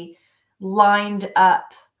perfectly lined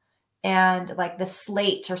up and like the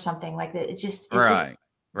slate or something like that. It's just right.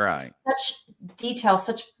 Such detail,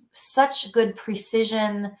 such good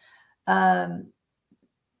precision.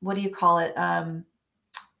 What do you call it?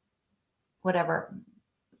 Whatever.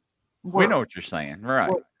 Work. We know what you're saying. Right.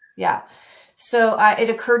 Work. Yeah. So it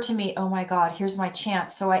occurred to me, oh my God, here's my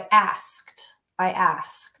chance. So I asked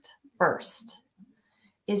first,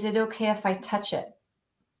 is it okay if I touch it?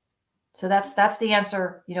 So that's the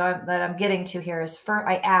answer, you know, that I'm getting to here is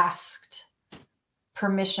I asked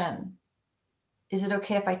permission. Is it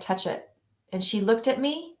okay if I touch it? And she looked at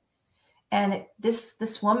me, and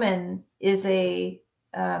this woman is a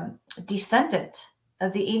descendant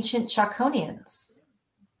of the ancient Chaconians.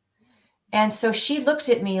 And so she looked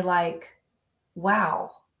at me like,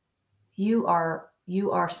 wow, you are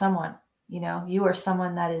someone, you know, you are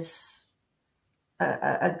someone that is,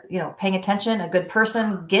 you know, paying attention, a good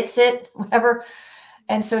person, gets it, whatever.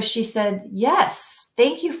 And so she said, yes,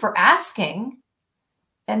 thank you for asking.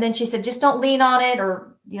 And then she said, just don't lean on it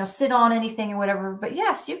or, you know, sit on anything or whatever. But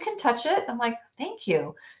yes, you can touch it. I'm like, thank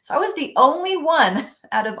you. So I was the only one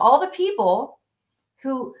out of all the people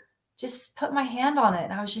who just put my hand on it.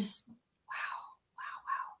 And I was just,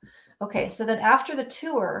 wow. Okay. So then after the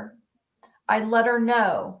tour, I let her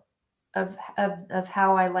know of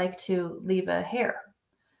how I like to leave a hair.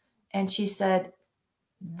 And she said,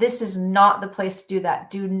 this is not the place to do that.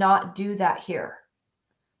 Do not do that here.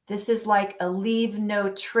 This is like a leave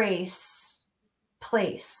no trace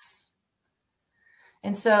place.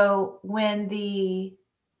 And so when the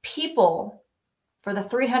people, for the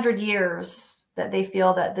 300 years that they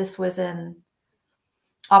feel that this was in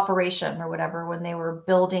operation or whatever, when they were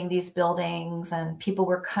building these buildings and people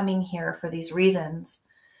were coming here for these reasons,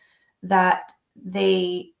 that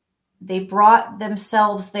they brought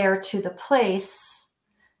themselves there to the place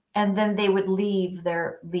and then they would leave.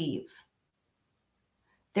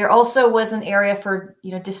 There also was an area for,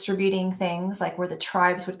 you know, distributing things, like where the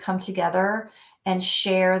tribes would come together and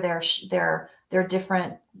share their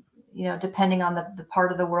different, you know, depending on the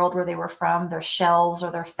part of the world where they were from, their shells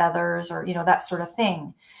or their feathers or, you know, that sort of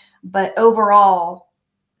thing. But overall,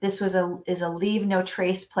 this is a leave no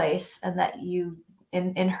trace place, and that you,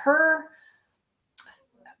 in her,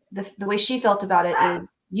 the way she felt about it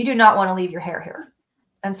is, you do not want to leave your hair here.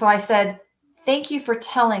 And so I said, thank you for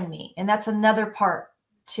telling me. And that's another part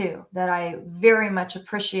too that I very much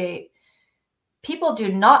appreciate. People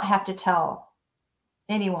do not have to tell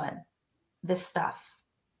anyone this stuff.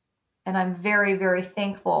 And I'm very, very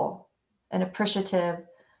thankful and appreciative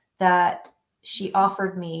that she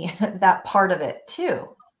offered me that part of it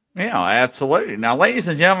too. Yeah, absolutely. Now, ladies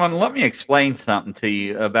and gentlemen, let me explain something to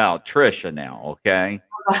you about Tricia now, okay?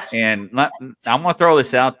 And I'm going to throw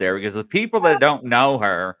this out there because the people that don't know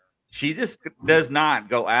her, she just does not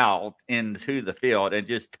go out into the field and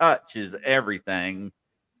just touches everything.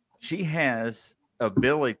 She has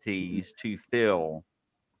abilities to feel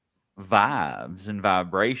vibes and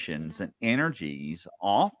vibrations and energies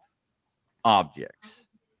off objects.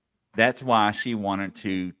 That's why she wanted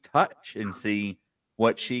to touch and see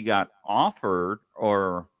what she got offered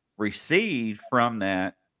or received from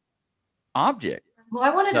that object. Well, I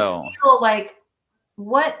wanted to feel like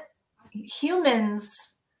what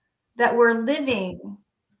humans that were living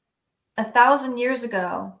 1,000 years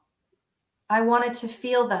ago, I wanted to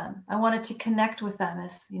feel them. I wanted to connect with them.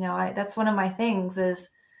 As you know, that's one of my things. Is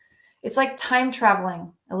it's like time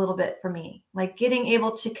traveling a little bit for me, like getting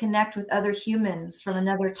able to connect with other humans from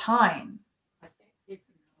another time.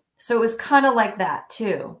 So it was kind of like that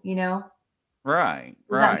too, you know? Right.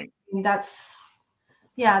 Right. That's,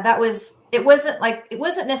 yeah, that was, it wasn't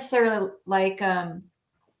necessarily like,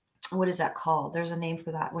 what is that called? There's a name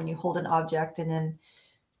for that when you hold an object, and then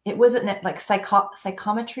it wasn't like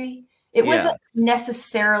psychometry. It wasn't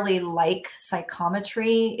necessarily like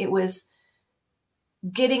psychometry. It was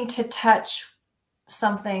getting to touch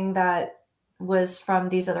something that was from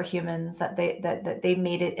these other humans, that they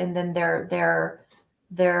made it, and then their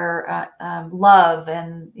love,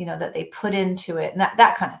 and you know, that they put into it, and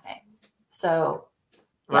that kind of thing. So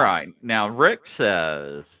yeah. Right. Now Rick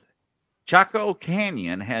says Chaco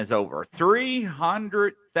Canyon has over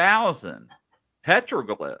 300,000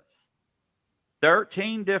 petroglyphs.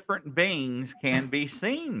 13 different beings can be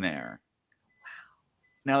seen there.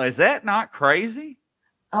 Now, is that not crazy?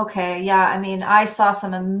 Okay, yeah. I mean, I saw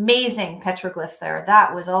some amazing petroglyphs there.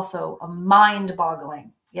 That was also a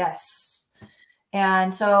mind-boggling. Yes.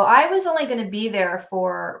 And so I was only going to be there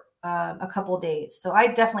for a couple of days. So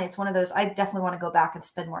it's one of those, I definitely want to go back and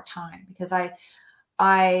spend more time, because I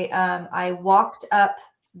walked up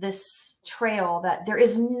this trail that there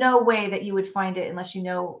is no way that you would find it unless you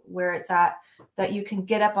know where it's at, that you can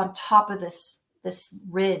get up on top of this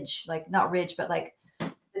ridge, like not ridge, but like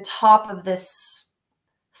the top of this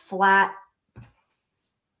flat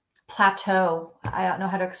plateau. I don't know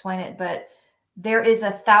how to explain it, but there is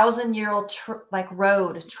 1,000-year-old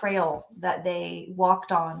trail that they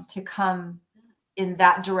walked on to come in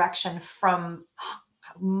that direction from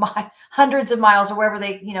hundreds of miles, or wherever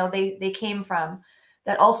they came from,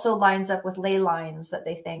 that also lines up with ley lines that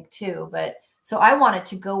they think too. But so I wanted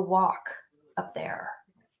to go walk up there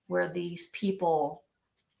where these people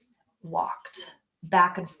walked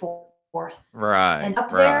back and forth. Right. And up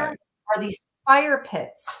there are these fire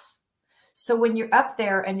pits. So when you're up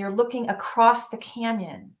there and you're looking across the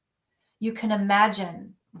canyon, you can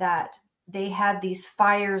imagine that they had these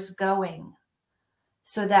fires going,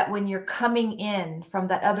 so that when you're coming in from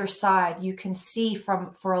that other side, you can see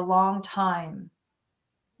for a long time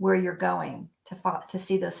where you're going to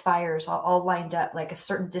see those fires all lined up, like a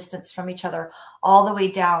certain distance from each other, all the way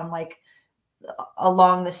down, like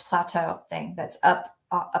along this plateau thing that's up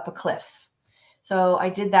a cliff. So I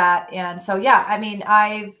did that. And so, yeah, I mean,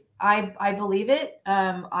 I believe it.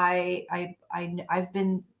 I've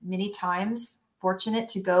been many times fortunate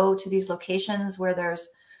to go to these locations where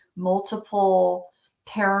there's multiple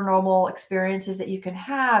paranormal experiences that you can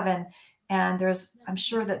have. And I'm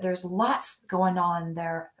sure that there's lots going on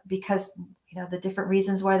there, because, you know, the different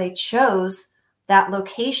reasons why they chose that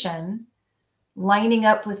location, lining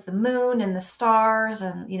up with the moon and the stars,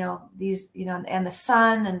 and, you know, these, you know, and the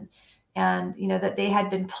sun, and, you know, that they had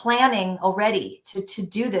been planning already to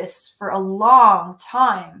do this for a long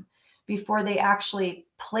time before they actually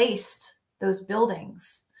placed those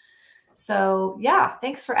buildings. So yeah,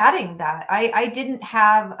 thanks for adding that. I didn't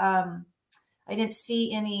have, I didn't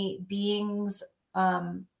see any beings,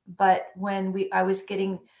 but when I was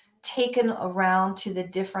getting taken around to the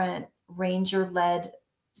different ranger-led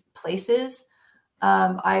places,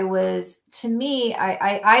 I was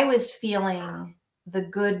feeling the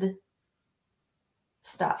good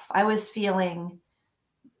stuff. I was feeling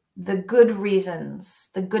the good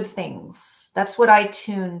reasons, the good things. That's what I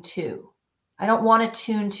tune to. I don't want to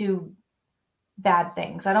tune to bad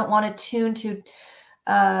things. I don't want to tune to,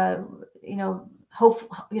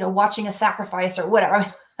 watching a sacrifice or whatever. I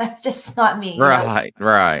mean, that's just not me. Right,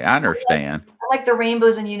 right. I understand. I like the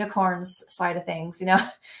rainbows and unicorns side of things, you know.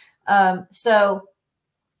 So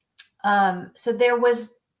there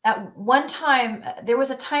was, at one time, there was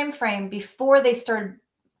a time frame before they started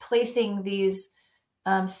placing these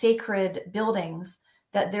sacred buildings,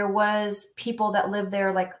 that there was people that lived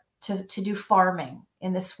there, like to do farming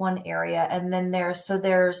in this one area. And then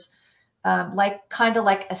there's like kind of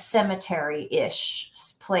like a cemetery-ish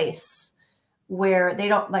place where they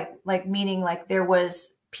don't like meaning like there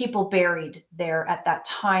was people buried there at that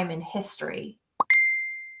time in history.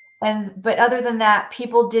 But other than that,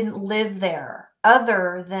 people didn't live there,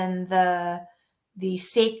 other than the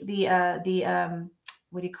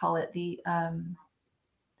what do you call it?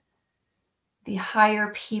 The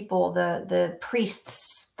higher people, the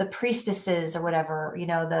priests, the priestesses, or whatever, you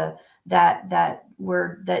know, that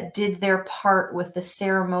did their part with the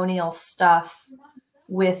ceremonial stuff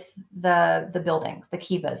with the buildings, the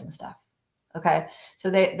kivas and stuff. Okay,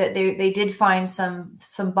 so they did find some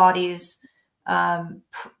bodies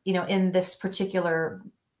you know, in this particular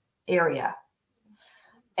area,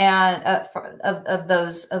 and of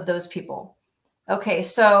those people. Okay,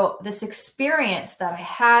 so this experience that I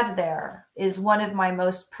had there is one of my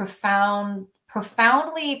most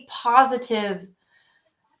profoundly positive,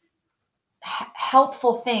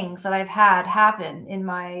 helpful things that I've had happen in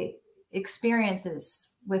my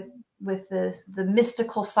experiences with the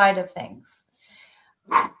mystical side of things.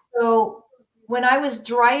 So when I was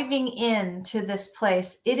driving into this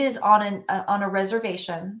place, it is on a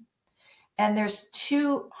reservation, and there's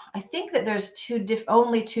I think that there's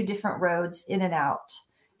only two different roads in and out,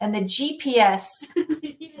 and the GPS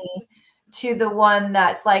to the one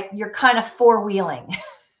that's like you're kind of four-wheeling.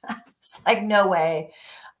 It's like, no way.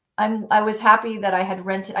 I was happy that I had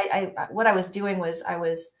rented. What I was doing was I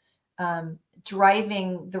was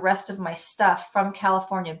driving the rest of my stuff from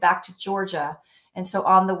California back to Georgia. And so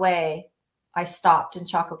on the way, I stopped in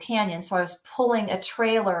Chaco Canyon. So I was pulling a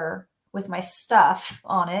trailer with my stuff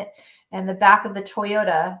on it, and the back of the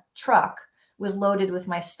Toyota truck was loaded with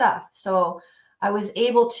my stuff. So I was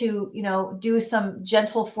able to, you know, do some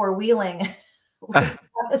gentle four-wheeling.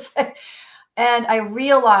 And I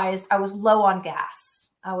realized I was low on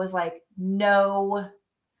gas. I was like, no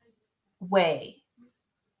way.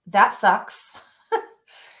 That sucks.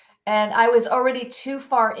 And I was already too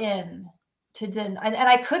far in to and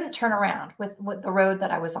I couldn't turn around with the road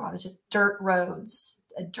that I was on. It was just dirt roads,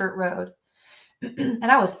 a dirt road. And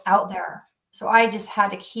I was out there. So I just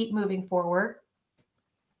had to keep moving forward.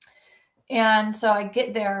 And so I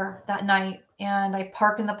get there that night and I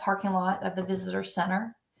park in the parking lot of the visitor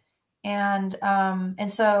center. And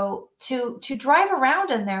so to drive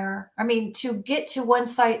around in there, I mean, to get to one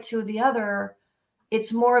site to the other,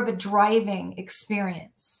 it's more of a driving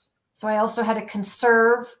experience. So I also had to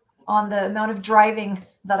conserve on the amount of driving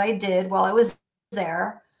that I did while I was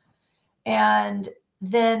there. And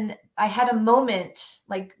then I had a moment,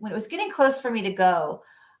 like when it was getting close for me to go,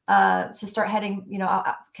 to start heading, you know,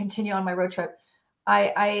 I'll continue on my road trip.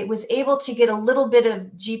 I was able to get a little bit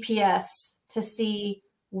of GPS to see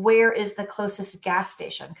where is the closest gas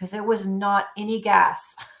station, because there was not any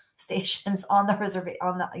gas stations on the reservation,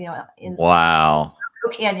 on the, you know, in Wow.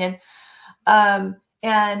 Canyon.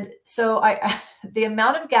 And so the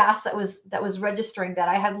amount of gas that was registering that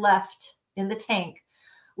I had left in the tank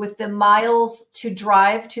with the miles to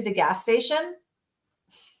drive to the gas station,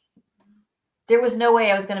 there was no way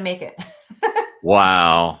I was going to make it.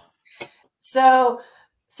 Wow. So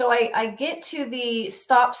I get to the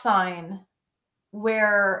stop sign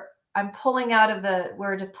where I'm pulling out of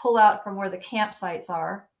where to pull out from where the campsites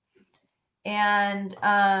are. And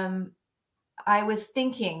I was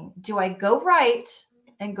thinking, do I go right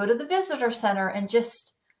and go to the visitor center and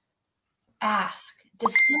just ask,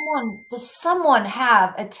 does someone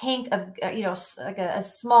have a tank of, you know, like a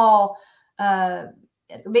small,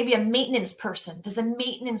 maybe a maintenance person? Does a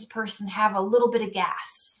maintenance person have a little bit of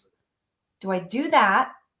gas? Do I do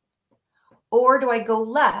that? Or do I go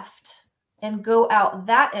left and go out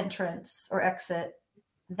that entrance or exit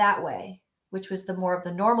that way, which was the more of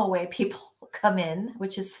the normal way people come in,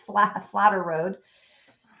 which is flatter road,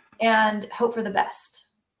 and hope for the best?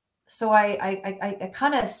 So I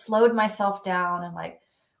kind of slowed myself down and like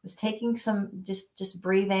was taking some, just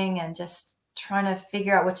breathing and just trying to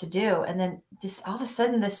figure out what to do. And then this, all of a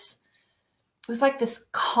sudden, it was like this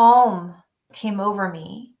calm came over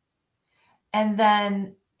me. And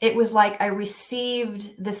then it was like I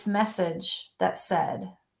received this message that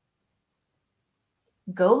said,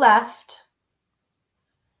 go left,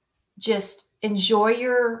 just enjoy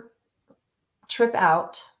your trip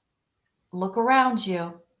out, look around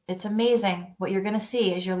you. It's amazing what you're going to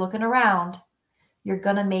see as you're looking around. You're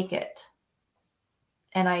going to make it.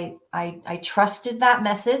 And I trusted that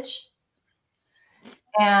message,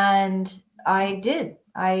 and I did.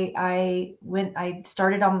 I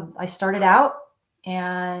started out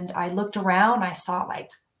and I looked around. I saw like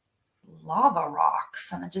lava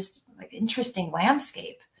rocks and just like interesting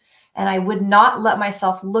landscape. And I would not let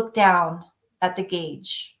myself look down at the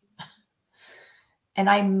gauge. And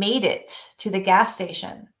I made it to the gas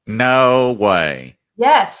station. No way.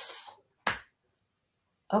 Yes.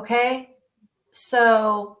 Okay.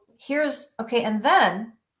 So okay. And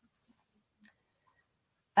then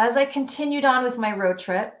as I continued on with my road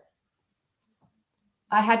trip,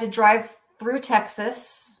 I had to drive through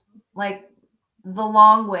Texas, like the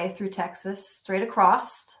long way through Texas, straight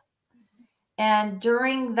across. And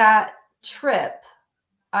during that trip,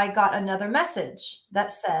 I got another message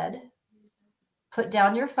that said, put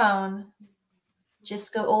down your phone,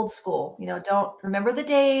 just go old school. You know, don't remember the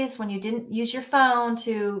days when you didn't use your phone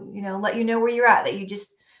to, you know, let you know where you're at, that you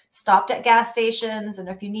just stopped at gas stations. And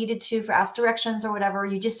if you needed to for ask directions or whatever,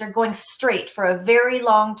 you just are going straight for a very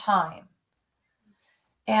long time.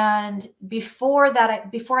 And before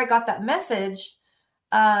I got that message,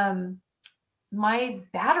 my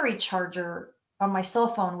battery charger on my cell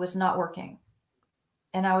phone was not working.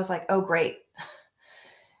 And I was like, oh, great.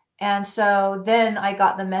 And so then I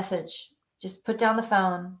got the message, just put down the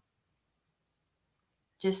phone,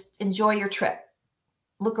 just enjoy your trip,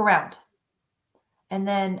 look around. And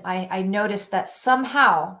then I noticed that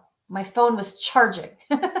somehow my phone was charging.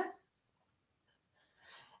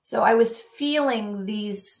 So I was feeling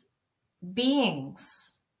these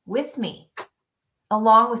beings with me,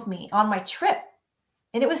 along with me on my trip.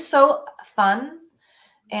 And it was so fun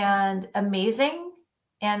and amazing.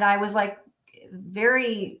 And I was like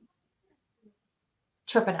very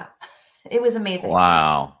tripping out. It was amazing.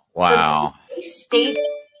 Wow. Wow. So they stayed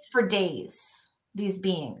for days, these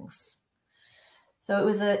beings. So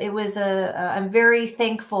I'm very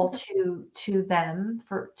thankful to them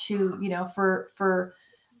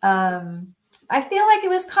I feel like it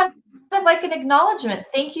was kind of like an acknowledgement.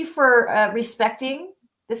 Thank you for respecting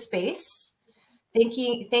the space. Thank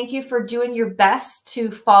you for doing your best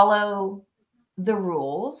to follow the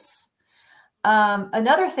rules.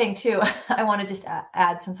 Another thing too, I want to just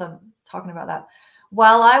add, since I'm talking about that,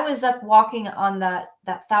 while I was up walking on that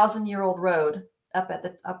 1,000-year-old road up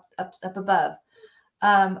above,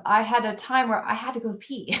 I had a time where I had to go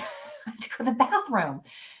pee. I had to go to the bathroom.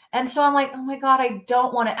 And so I'm like, oh my God, I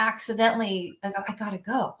don't want to accidentally, I gotta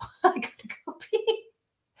go. I gotta go pee.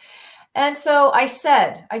 And so I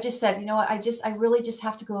just said, you know what, I really just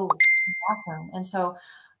have to go to the bathroom. And so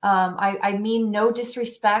I mean no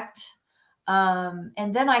disrespect.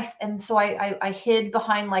 And so I hid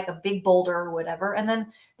behind like a big boulder or whatever. And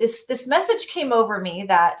then this message came over me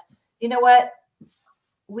that, you know what,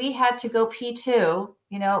 we had to go pee too.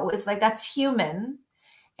 You know, it was like, that's human.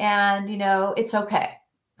 And, you know, it's okay.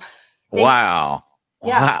 Wow.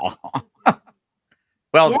 Yeah. Wow.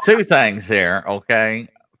 Well, two things here. Okay.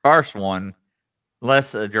 First one,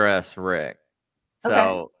 let's address Rick.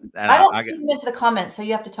 So I don't see him into the comments, so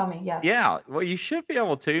you have to tell me. Yeah. Yeah. Well, you should be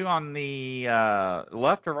able to on the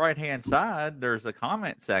left or right hand side. There's a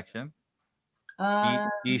comment section.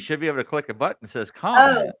 You should be able to click a button that says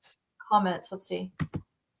comments. Oh, comments. Let's see.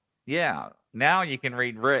 Yeah. Now you can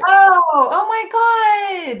read Rick. Oh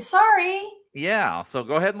my God. Sorry. Yeah. So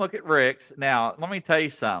go ahead and look at Rick's. Now, let me tell you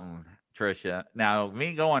something, Tricia. Now,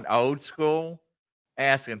 me going old school,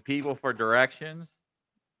 asking people for directions.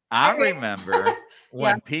 I remember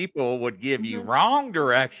when people would give you wrong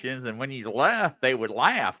directions, and when you left, they would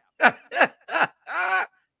laugh. Boy,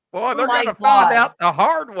 they're going to find out the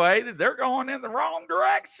hard way that they're going in the wrong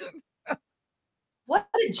direction. What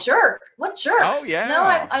a jerk. What jerks? Oh, yeah.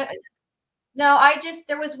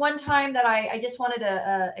 There was one time that I just wanted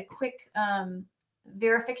a quick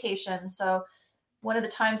verification. So one of the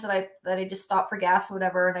times that I just stopped for gas or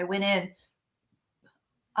whatever, and I went in,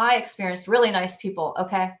 I experienced really nice people.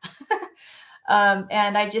 Okay.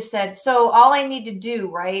 And I just said, so all I need to do,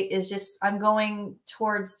 right, is just, I'm going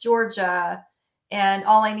towards Georgia, and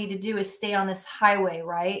all I need to do is stay on this highway.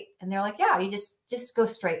 Right. And they're like, yeah, you just go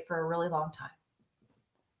straight for a really long time.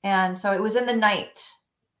 And so it was in the night.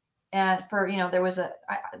 And for, you know, there was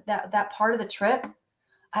that part of the trip,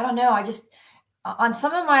 I don't know. On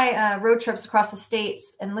some of my road trips across the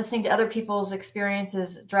states and listening to other people's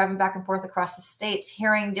experiences, driving back and forth across the states,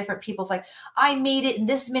 hearing different people's like, I made it in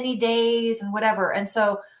this many days and whatever. And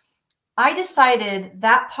so I decided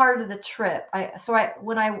that part of the trip, after I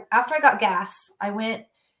got gas, I went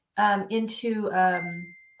into, I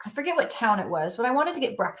forget what town it was, but I wanted to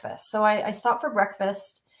get breakfast. So I stopped for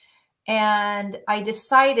breakfast. And I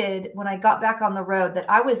decided when I got back on the road that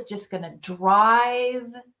I was just going to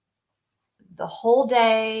drive the whole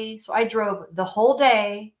day. So I drove the whole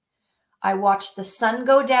day. I watched the sun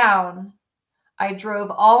go down. I drove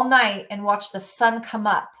all night and watched the sun come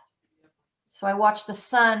up. So I watched the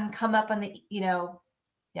sun come up on the, I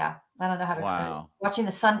don't know how to explain it. Watching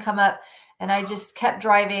the sun come up, and I just kept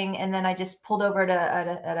driving. And then I just pulled over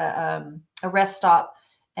at a rest stop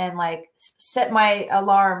and like set my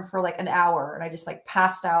alarm for like an hour. And I just like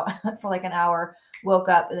passed out for like an hour, woke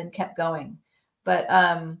up, and then kept going. But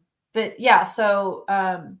yeah, so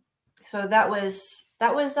that was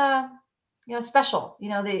special.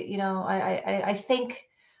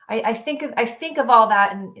 I think of all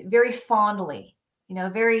that and very fondly,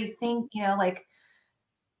 very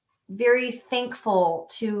thankful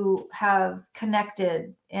to have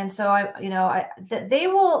connected. And so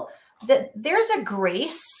there's a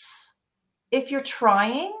grace if you're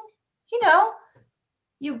trying,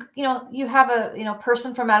 you have a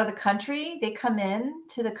person from out of the country. They come in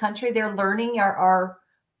to the country. They're learning our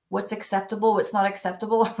what's acceptable, what's not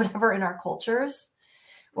acceptable, or whatever in our cultures.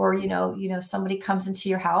 Or somebody comes into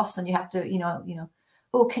your house and you have to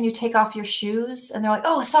oh, can you take off your shoes? And they're like,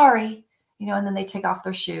 oh, sorry, and then they take off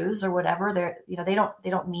their shoes or whatever. They're they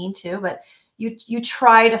don't mean to, but you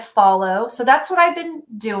try to follow. So that's what I've been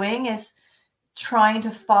doing, is trying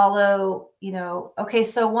to follow. Okay,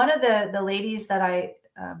 so one of the ladies that I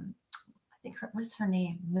think what's her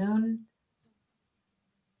name? Moon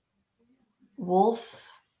Wolf.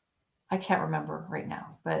 I can't remember right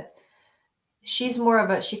now, but she's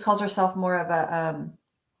she calls herself more of a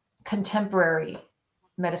contemporary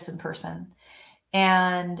medicine person.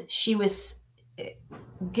 And she was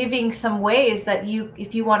giving some ways that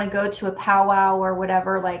if you want to go to a powwow or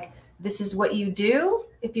whatever, like, this is what you do.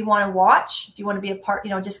 If you want to watch, if you want to be a part,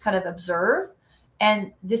 just kind of observe.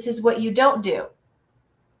 And this is what you don't do,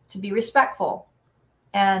 to be respectful,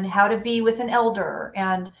 and how to be with an elder,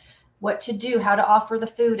 and what to do, how to offer the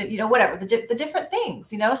food, and whatever the different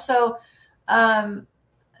things, So,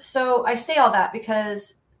 so I say all that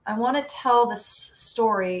because I want to tell this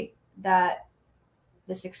story, that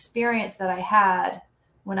this experience that I had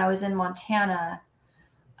when I was in Montana.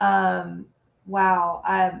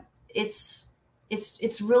 Wow, it's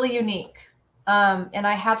really unique, and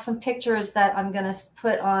I have some pictures that I'm going to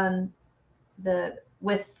put on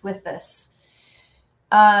with this.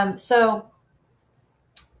 So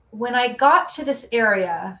when I got to this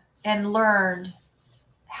area and learned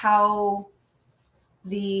how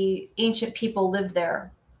the ancient people lived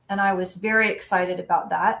there, and I was very excited about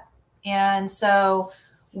that. And so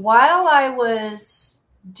while I was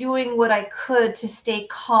doing what I could to stay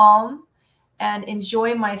calm and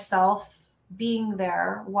enjoy myself being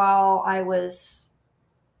there, while I was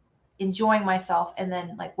enjoying myself, and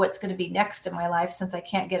then like what's going to be next in my life, since I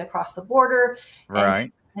can't get across the border. Right.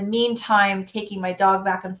 And in the meantime, taking my dog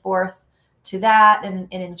back and forth to that,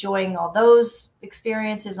 and enjoying all those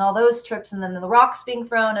experiences and all those trips, and then the rocks being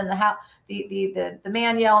thrown, and the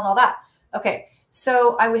man yell and all that. Okay.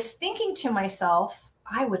 So I was thinking to myself,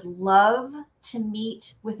 I would love to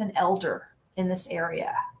meet with an elder in this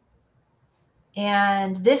area.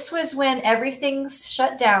 And this was when everything's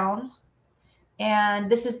shut down.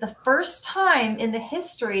 And this is the first time in the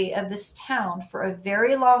history of this town for a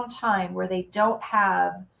very long time where they don't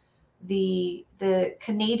have the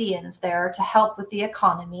Canadians there to help with the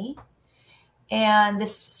economy and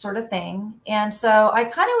this sort of thing. And so I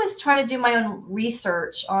kind of was trying to do my own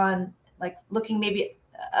research on, like, looking maybe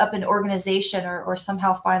up an organization or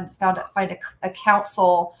somehow find a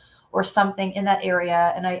council or something in that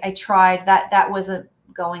area. And I tried that. That wasn't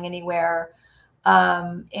going anywhere.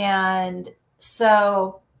 And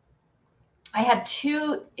so I had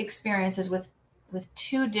two experiences with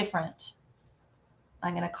two different,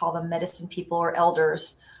 I'm going to call them medicine people or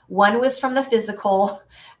elders. One was from the physical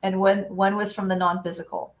and one was from the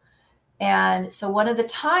non-physical. And so one of the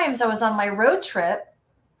times I was on my road trip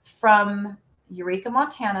from Eureka,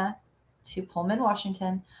 Montana to Pullman,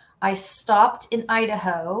 Washington, I stopped in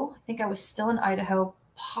Idaho. I think I was still in Idaho,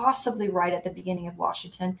 possibly right at the beginning of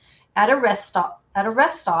Washington, at a rest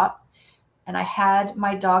stop. And I had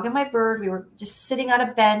my dog and my bird. We were just sitting on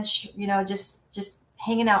a bench, just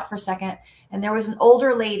hanging out for a second. And there was an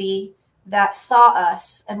older lady that saw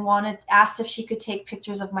us and asked if she could take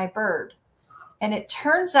pictures of my bird. And it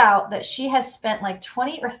turns out that she has spent like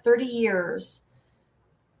 20 or 30 years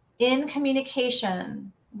in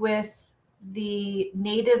communication with the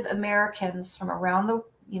Native Americans from around the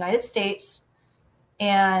United States.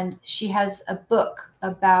 And she has a book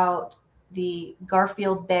about the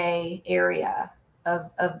Garfield Bay area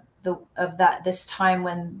of this time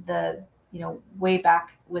when way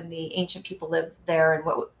back when the ancient people lived there, and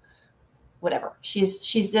whatever.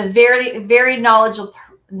 She's a very, very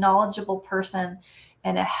knowledgeable person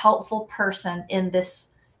and a helpful person in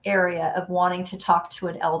this area of wanting to talk to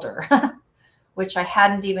an elder, which I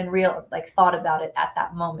hadn't even thought about it at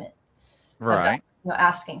that moment. Right. About,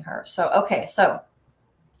 asking her. So, okay. So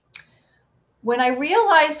when I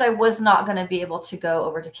realized I was not going to be able to go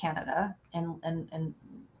over to Canada and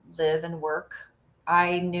live and work,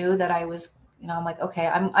 I knew that I was, I'm like, okay,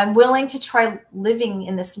 I'm willing to try living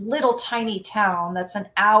in this little tiny town that's an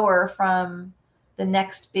hour from the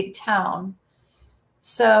next big town.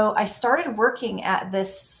 So I started working at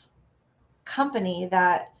this company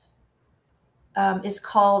that is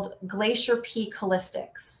called Glacier Peak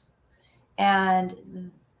Holistics.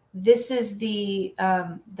 And this is the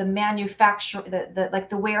manufacturer,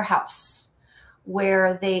 the warehouse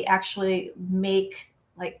where they actually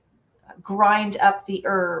grind up the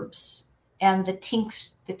herbs and the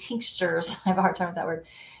tinctures, I have a hard time with that word,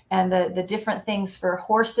 and the different things for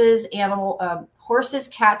horses, horses,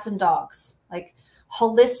 cats, and dogs, like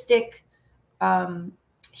holistic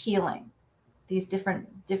healing, these different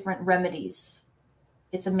remedies.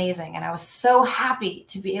 It's amazing. And I was so happy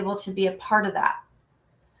to be able to be a part of that.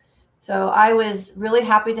 So I was really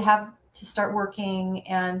happy to start working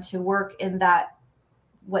and to work in that,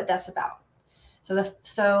 what that's about.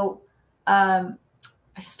 So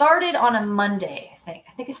I started on a Monday, I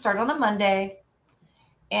think I started on a Monday.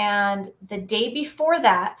 And the day before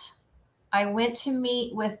that, I went to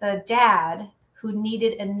meet with a dad who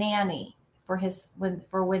needed a nanny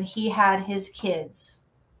for when he had his kids.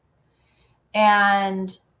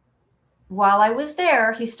 And while I was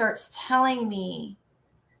there, he starts telling me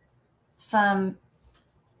some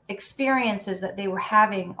experiences that they were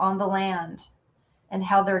having on the land, and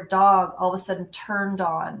how their dog all of a sudden turned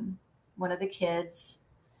on one of the kids,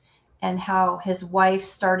 and how his wife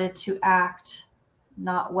started to act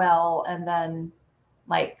not well, and then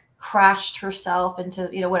like crashed herself into,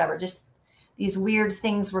 whatever, just these weird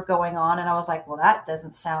things were going on. And I was like, well, that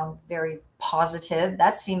doesn't sound very positive.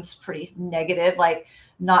 That seems pretty negative, like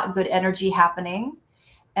not good energy happening.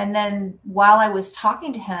 And then while I was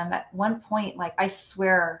talking to him, at one point, like, I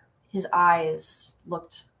swear his eyes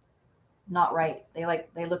looked not right. They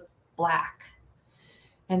looked black.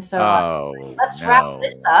 And so let's wrap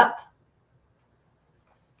this up.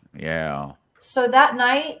 Yeah. So that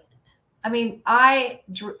night, I mean, I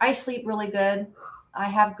sleep really good. I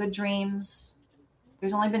have good dreams.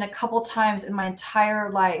 There's only been a couple times in my entire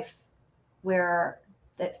life where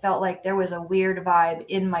it felt like there was a weird vibe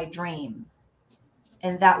in my dream.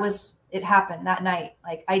 And it happened that night.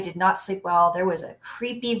 Like, I did not sleep well. There was a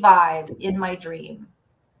creepy vibe in my dream.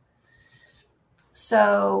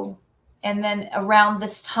 So, and then around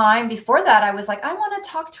this time before that, I was like, I want to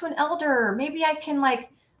talk to an elder. Maybe I can like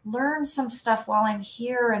learn some stuff while I'm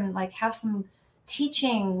here and like have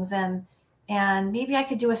teachings, and maybe I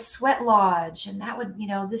could do a sweat lodge, and that would,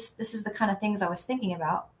 this is the kind of things I was thinking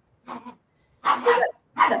about. So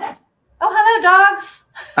oh, hello, dogs.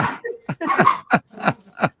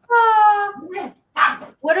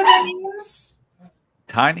 What are their names?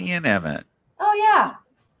 Tiny and Emmett. Oh yeah.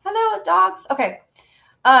 Hello, dogs. Okay.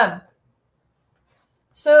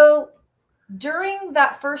 So during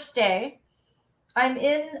that first day, I'm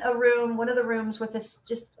in a room, one of the rooms, with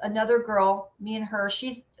just another girl, me and her.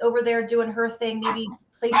 She's over there doing her thing, maybe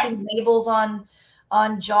placing labels on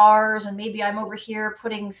jars, and maybe I'm over here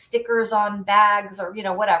putting stickers on bags, or,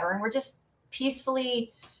 whatever. And we're just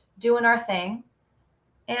peacefully doing our thing.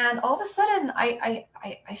 And all of a sudden I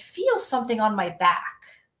feel something on my back,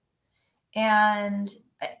 and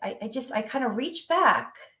I kind of reach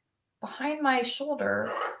back behind my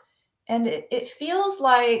shoulder, and it feels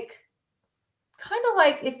like, kind of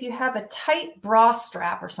like if you have a tight bra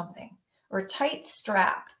strap or something, or a tight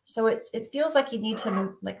strap. So it feels like you need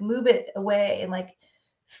to like move it away and like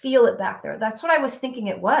feel it back there. That's what I was thinking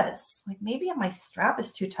it was. Like, maybe my strap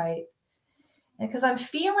is too tight. And because I'm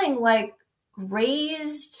feeling like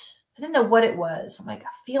raised, I didn't know what it was. I'm like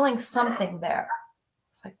feeling something there.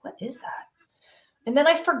 It's like, what is that? And then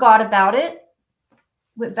I forgot about it,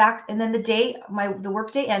 went back, and then the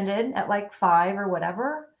work day ended at like 5 or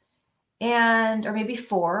whatever, or maybe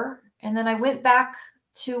 4. And then I went back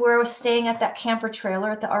to where I was staying at that camper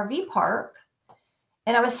trailer at the RV park.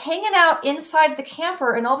 And I was hanging out inside the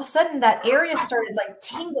camper, and all of a sudden that area started like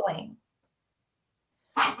tingling.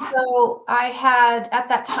 So I had, at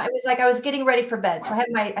that time, it was like I was getting ready for bed. So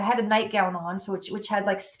I had a nightgown on, so which had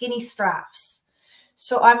like skinny straps.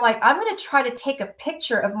 So I'm like, I'm going to try to take a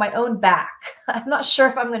picture of my own back. I'm not sure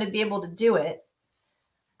if I'm going to be able to do it.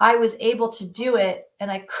 I was able to do it, and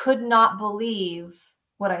I could not believe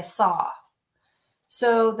what I saw.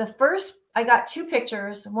 So I got 2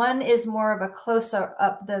 pictures. One is more of a closer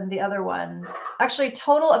up than the other one. Actually, a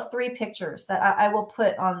total of 3 pictures that I will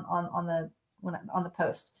put on the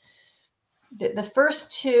post. The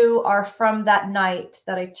first 2 are from that night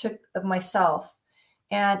that I took of myself.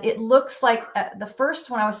 And it looks like the first,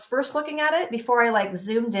 when I was first looking at it, before I like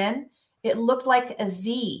zoomed in, it looked like a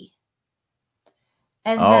Z.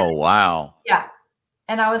 And then, wow. Yeah.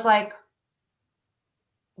 And I was like,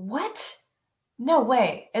 what? No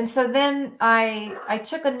way. And so then I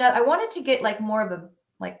took I wanted to get like more of a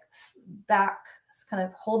like back, kind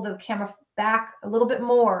of hold the camera back a little bit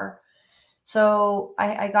more. So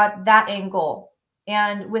I got that angle.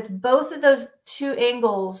 And with both of those 2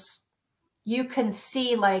 angles, you can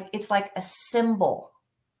see like, it's like a symbol.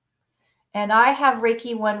 And I have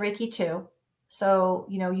Reiki 1, Reiki 2. So,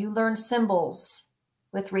 you learn symbols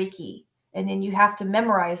with Reiki, and then you have to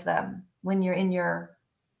memorize them. when you're in your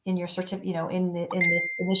in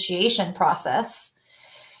this initiation process.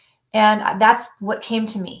 And that's what came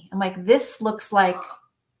to me. I'm like, this looks like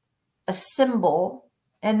a symbol.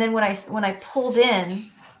 And then when I pulled in,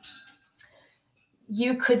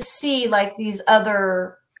 you could see like these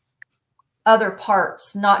other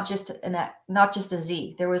parts, not just a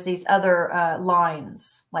Z. There was these other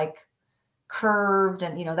lines, like curved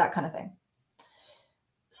and that kind of thing.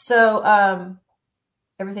 So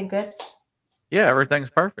everything good? Yeah, everything's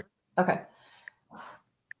perfect. Okay.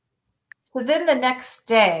 So then the next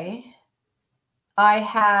day, I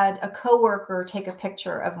had a coworker take a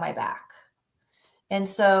picture of my back. And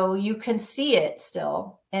so you can see it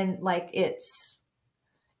still. And like it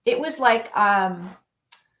was like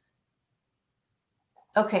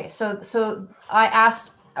okay, so I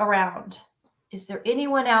asked around, is there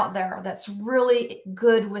anyone out there that's really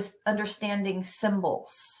good with understanding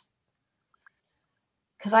symbols?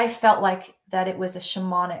 Because I felt like that it was a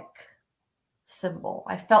shamanic symbol.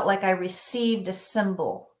 I felt like I received a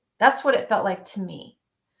symbol. That's what it felt like to me.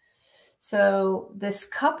 So this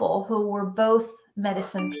couple who were both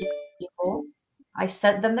medicine people, I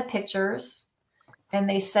sent them the pictures and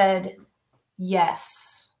they said,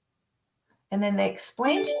 yes. And then they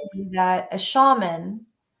explained to me that a shaman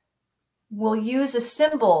will use a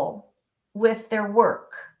symbol with their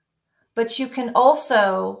work, but you can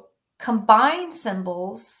also combine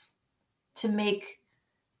symbols to make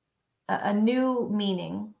a new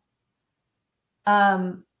meaning.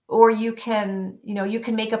 Or you can, you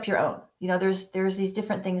can make up your own. There's these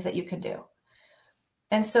different things that you can do.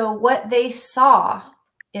 And so what they saw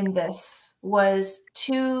in this was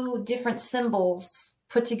two different symbols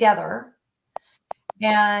put together.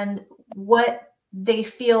 And what they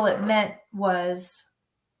feel it meant was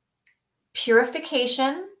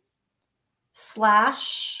purification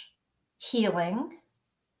 / healing.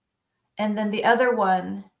 And then the other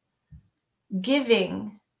one,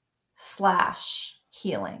 giving /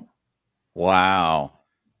 healing. Wow.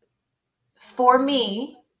 For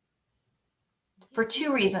me, for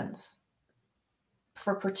two reasons: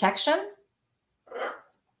 for protection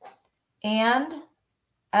and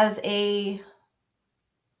as a,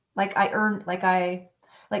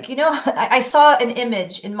 I saw an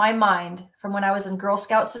image in my mind from when I was in Girl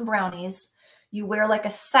Scouts and Brownies. You wear like a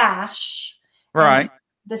sash, right?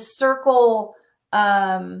 The circle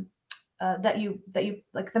that you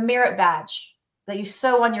like, the merit badge that you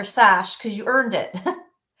sew on your sash because you earned it.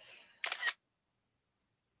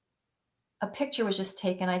 A picture was just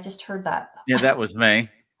taken. I just heard that. Yeah, that was me.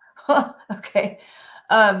 Okay.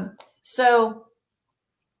 So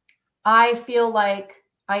I feel like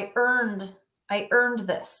I earned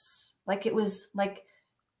this. Like it was like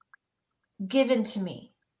given to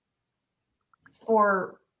me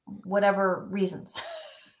for whatever reasons.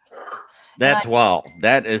 That's wild.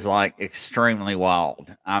 That is like extremely wild.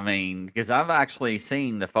 I mean, because I've actually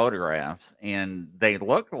seen the photographs and they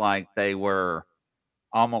look like they were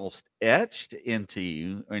almost etched into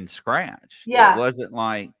you and scratched. Yeah. It wasn't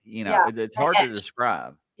like, Yeah, it's hard to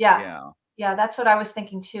describe. Yeah. Yeah. Yeah, that's what I was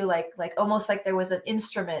thinking too. Like almost like there was an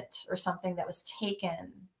instrument or something that was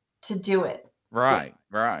taken to do it. Right.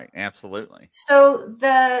 Right. Absolutely. So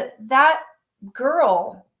that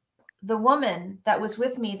girl, the woman that was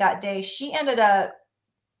with me that day, she ended up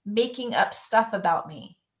making up stuff about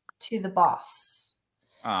me to the boss.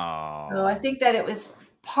 Oh. So I think that it was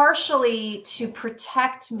partially to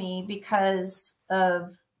protect me because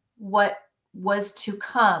of what was to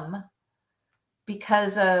come,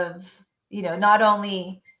 because of, not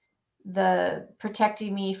only the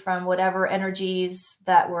protecting me from whatever energies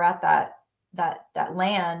that were at that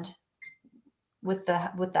land with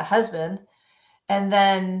the husband, and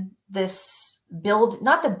then this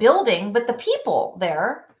not the building, but the people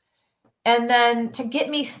there, and then to get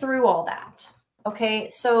me through all that. Okay.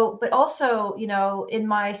 So, but also, in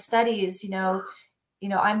my studies, I'm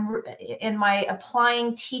in my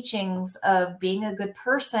applying teachings of being a good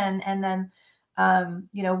person, and then,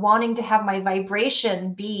 wanting to have my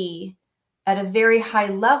vibration be at a very high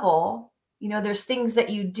level. There's things that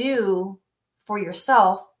you do for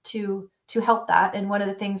yourself to help that. And one of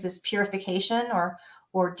the things is purification or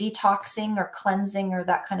detoxing or cleansing or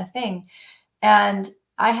that kind of thing. And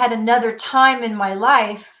I had another time in my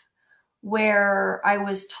life where I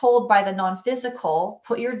was told by the non-physical,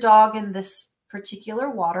 put your dog in this particular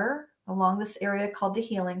water along this area called the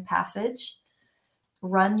healing passage,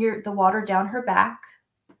 run the water down her back,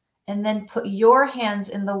 and then put your hands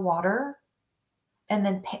in the water, and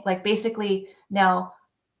then basically now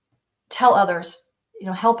tell others,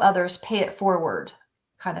 help others, pay it forward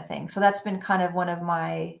kind of thing. So that's been kind of one of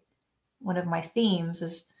my themes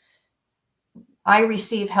is I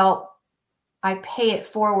receive help, I pay it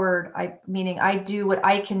forward. Meaning I do what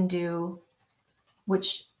I can do,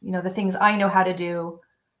 which, you know, the things I know how to do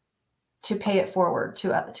to pay it forward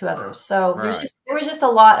to others. So Right. there was just a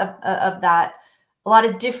lot of that, a lot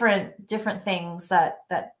of different things that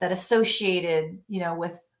associated, you know,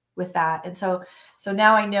 with that. And so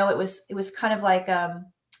now I know it was kind of like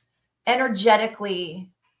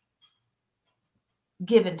energetically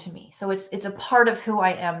given to me. So it's a part of who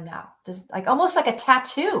I am now. Just like almost like a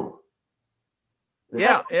tattoo. It was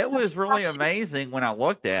Yeah, like it was really tattoo. amazing when I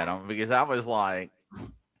looked at them, because I was like,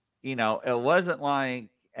 you know, it wasn't like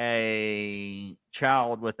a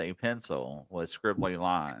child with a pencil with scribbly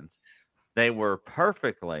lines. They were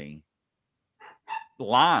perfectly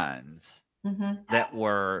lines Mm-hmm. that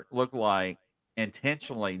were looked like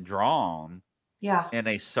intentionally drawn Yeah. in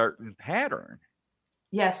a certain pattern.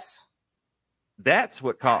 Yes. That's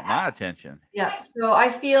what caught my attention. Yeah. So I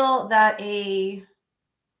feel that a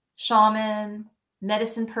shaman,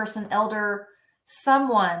 medicine person, elder,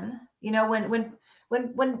 someone, you know, when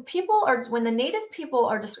people are, when the native people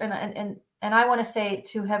are just, and I want to say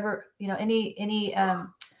to whoever, you know, any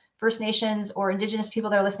First Nations or Indigenous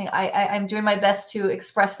people that are listening, I'm doing my best to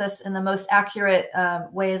express this in the most accurate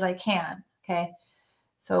way as I can. Okay.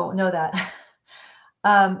 So know that,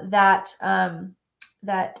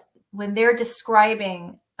 that when they're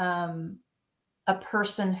describing a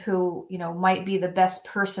person who, you know, might be the best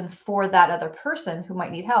person for that other person who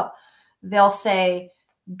might need help, they'll say,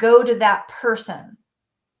 go to that person.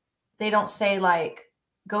 They don't say like,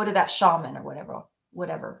 go to that shaman or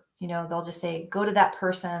whatever, you know, they'll just say, go to that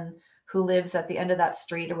person who lives at the end of that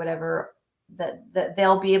street or whatever, that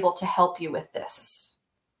they'll be able to help you with this,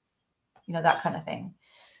 you know, that kind of thing.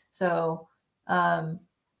 So, Well,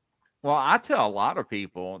 I tell a lot of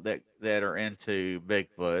people that are into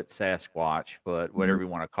Bigfoot, Sasquatch, foot, mhm, whatever you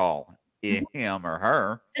want to call mhm. him or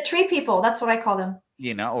her, The tree people, that's what I call them.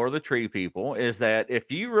 you know, or the tree people, is that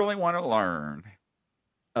if you really want to learn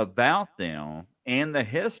about them and the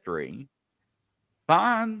history,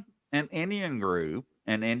 find an Indian group,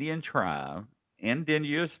 an Indian tribe,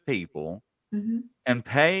 indigenous people, Mm-hmm. and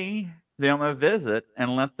pay them a visit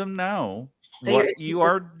and let them know That you're what you interested.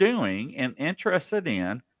 are doing and interested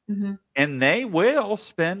in, Mm-hmm. and they will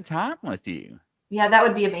spend time with you. Yeah, that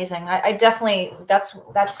would be amazing. I definitely, that's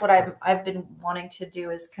what I've been wanting to do,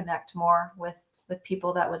 is connect more with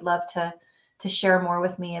people that would love to share more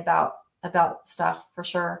with me about stuff, for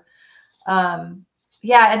sure.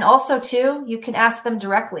 Yeah, and also too, you can ask them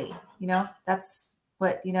directly. You know, that's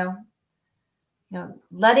what,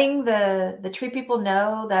 letting the tree people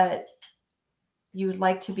know that you would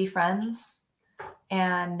like to be friends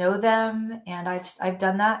and know them. And I've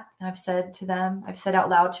done that. I've said to them, I've said out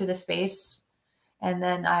loud to the space, and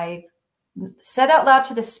then I said out loud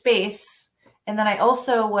to the space. And then I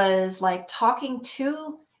also was like talking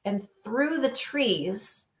to and through the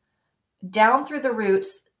trees, down through the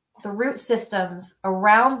roots, the root systems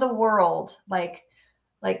around the world, like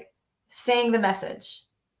saying the message,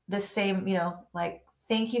 the same, like,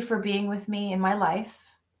 thank you for being with me in my life.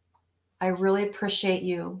 I really appreciate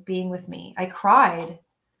you being with me. I cried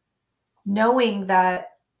knowing that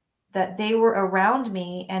they were around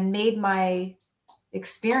me and made my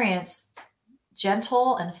experience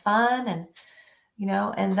gentle and fun, and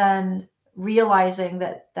and then realizing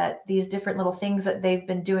that these different little things that they've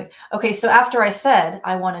been doing. Okay, so after I said,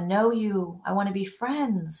 I want to know you, I want to be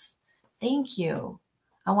friends, thank you,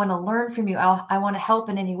 I want to learn from you, I want to help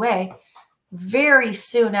in any way, very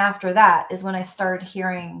soon after that is when I started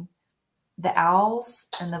hearing the owls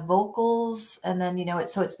and the vocals, and then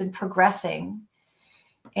so it's been progressing.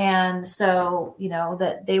 And so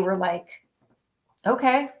that they were like,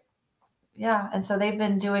 okay, yeah. And so they've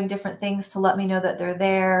been doing different things to let me know that they're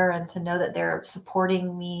there, and to know that they're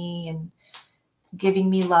supporting me and giving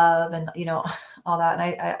me love, and all that.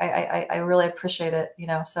 And I really appreciate it.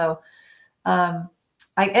 So I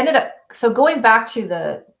ended up, so going back to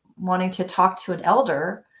the wanting to talk to an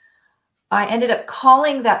elder, I ended up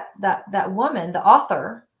calling that woman, the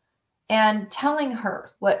author, and telling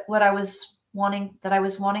her what I was wanting, that I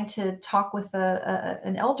was wanting to talk with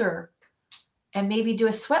an elder, and maybe do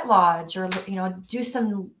a sweat lodge, or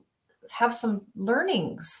have some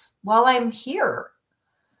learnings while I'm here.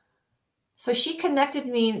 So she connected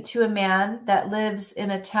me to a man that lives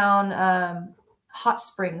in a town, Hot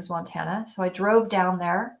Springs, Montana. So I drove down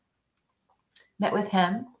there, met with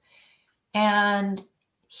him, and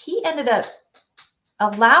he ended up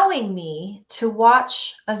allowing me to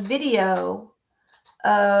watch a video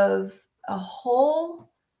of a whole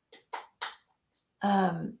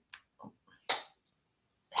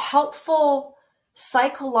helpful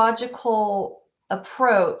psychological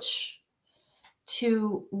approach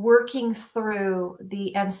to working through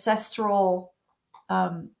the ancestral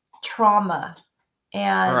trauma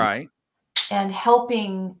and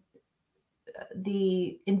helping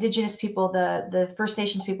the indigenous people, the First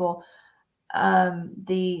Nations people,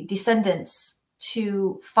 the descendants,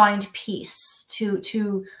 to find peace, to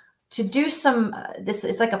do some this.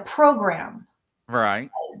 It's like a program,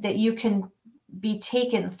 that you can be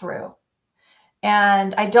taken through.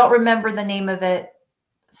 And I don't remember the name of it.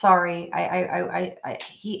 Sorry.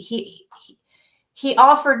 He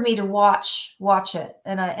offered me to watch it.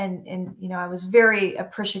 And I was very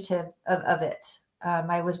appreciative of it.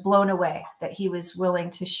 I was blown away that he was willing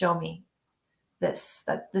to show me that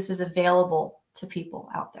this is available to people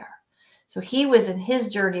out there. So he was in his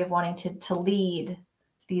journey of wanting to lead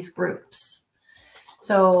these groups.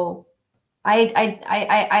 So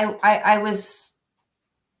I was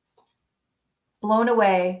blown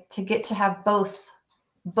away to get to have both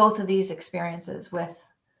of these experiences with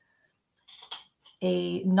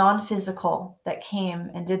a non-physical that came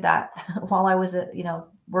and did that while I was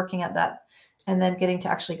working at that, and then getting to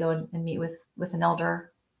actually go and meet with an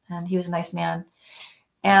elder, and he was a nice man.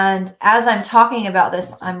 And as I'm talking about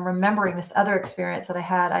this, I'm remembering this other experience that I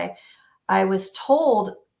had. I was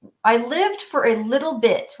told, I lived for a little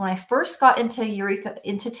bit when I first got into Eureka,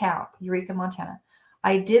 Montana.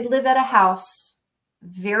 I did live at a house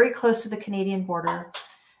very close to the Canadian border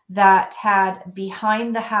that had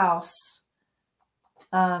behind the house,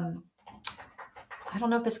 I don't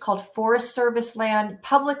know if it's called Forest Service land,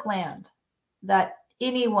 public land, that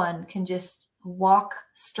anyone can just walk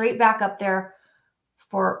straight back up there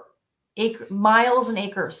for miles and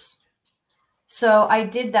acres. So I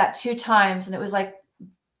did that 2 times, and it was like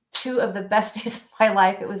 2 of the best days of my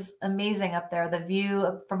life. It was amazing up there, the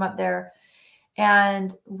view from up there.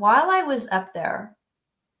 And while I was up there,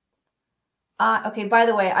 okay, by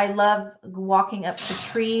the way, I love walking up to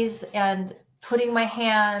trees and putting my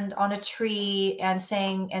hand on a tree and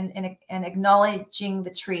saying and acknowledging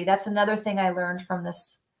the tree. That's another thing I learned from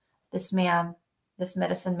this man, this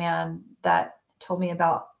medicine man that told me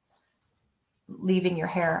about leaving your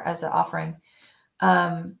hair as an offering.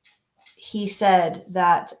 He said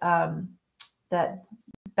that that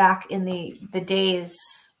back in the days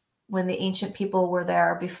when the ancient people were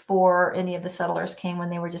there, before any of the settlers came,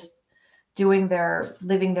 when they were just living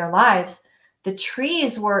their lives, the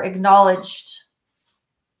trees were acknowledged.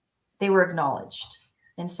 They were acknowledged.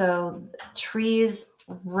 And so trees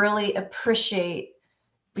really appreciate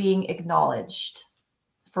being acknowledged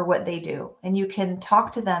for what they do. And you can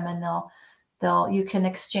talk to them, and you can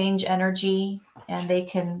exchange energy, and they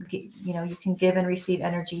can, you can give and receive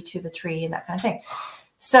energy to the tree and that kind of thing.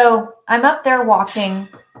 So I'm up there walking,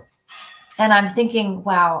 and I'm thinking,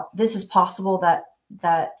 wow, this is possible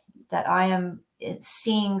that I am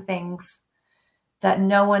seeing things that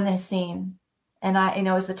no one has seen. And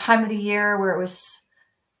it was the time of the year where it was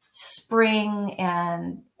spring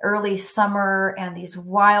and early summer, and these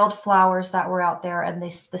wildflowers that were out there, and the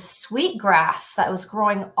sweet grass that was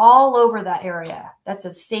growing all over that area. That's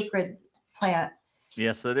a sacred plant.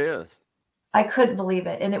 Yes, it is. I couldn't believe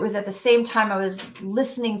it. And it was at the same time I was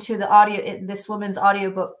listening to this woman's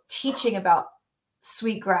audiobook teaching about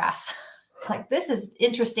sweet grass. It's like, this is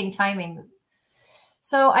interesting timing.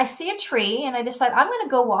 So I see a tree, and I decide I'm going to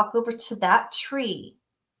go walk over to that tree.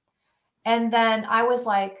 And then I was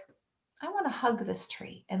like, I want to hug this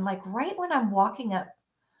tree. And like right when I'm walking up,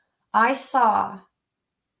 I saw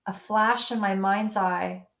a flash in my mind's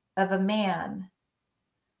eye of a man,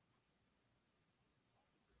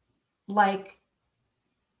 like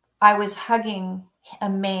I was hugging a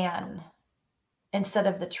man instead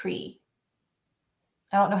of the tree.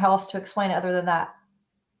 I don't know how else to explain it other than that.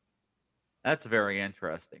 That's very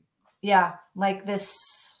interesting. Yeah, like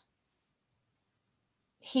this.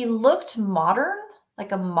 He looked modern,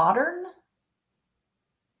 like a modern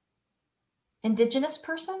indigenous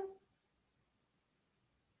person,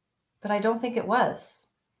 but I don't think it was.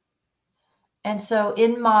 And so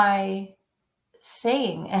in my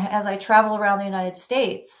saying, as I travel around the United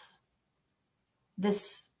States,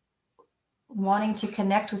 this wanting to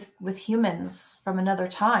connect with humans from another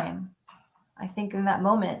time, I think in that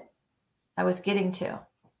moment I was getting to.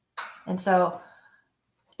 And so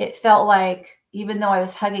it felt like, even though I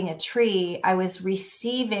was hugging a tree, I was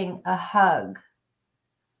receiving a hug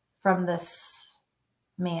from this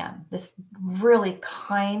man, this really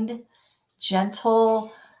kind,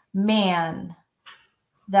 gentle man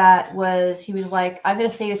he was like, I'm going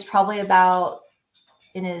to say he was probably about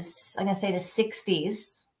in his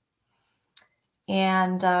 60s,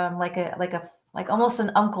 and like a like almost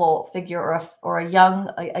an uncle figure, or a young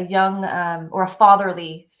or a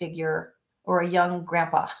fatherly figure, or a young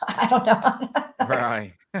grandpa. I don't know.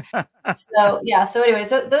 Right. So yeah. So anyway,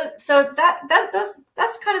 so that's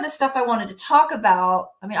kind of the stuff I wanted to talk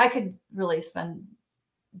about. I mean, I could really spend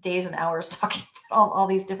days and hours talking about all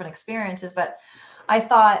these different experiences, but I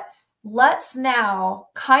thought, let's now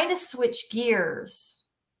kind of switch gears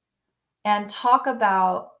and talk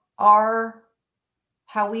about our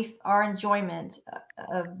enjoyment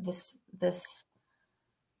of this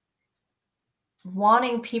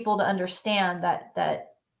wanting people to understand that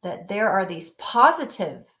there are these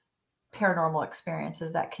positive paranormal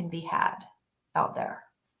experiences that can be had out there.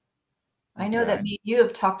 I know that you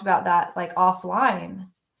have talked about that like offline.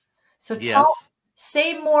 So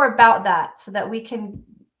say more about that so that we can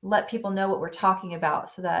let people know what we're talking about,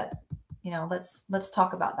 so that, let's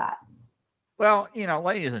talk about that. Well,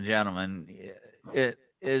 ladies and gentlemen,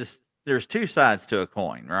 there's two sides to a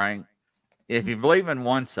coin, right? If you believe in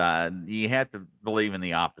one side, you have to believe in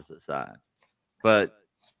the opposite side. But,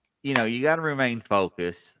 you got to remain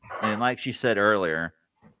focused. And like she said earlier,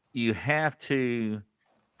 you have to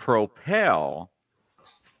propel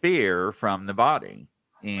fear from the body.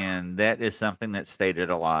 And that is something that's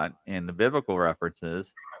stated a lot in the biblical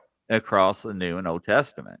references across the New and Old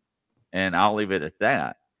Testament. And I'll leave it at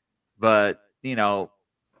that. But,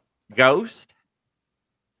 ghost,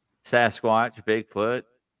 Sasquatch, Bigfoot,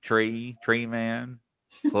 tree man,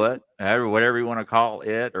 foot, whatever you want to call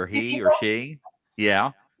it, or he or she.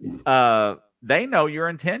 Yeah. They know your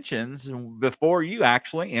intentions before you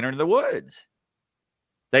actually enter the woods.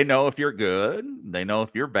 They know if you're good. They know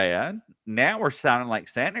if you're bad. Now we're sounding like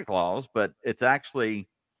Santa Claus, but it's actually,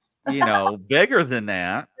 bigger than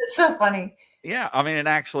that. It's so funny. Yeah. I mean,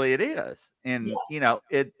 it is. And, Yes.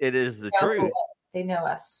 it is the truth. They know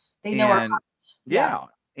us. They know our hearts. Yeah.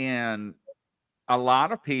 And a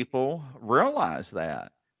lot of people realize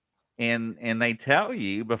that. And they tell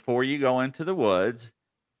you before you go into the woods,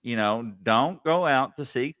 don't go out to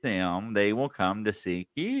seek them. They will come to seek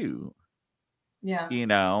you. Yeah.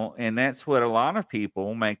 And that's what a lot of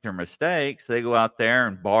people make their mistakes. They go out there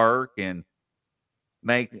and bark and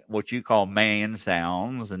make what you call man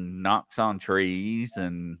sounds and knocks on trees,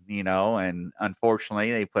 and and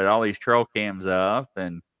unfortunately they put all these trail cams up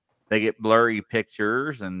and they get blurry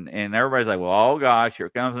pictures, and everybody's like, well, oh gosh, here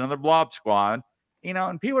comes another blob squad.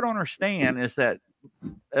 And people don't understand is that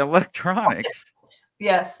electronics,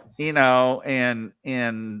 Yes. and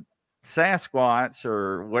Sasquatch,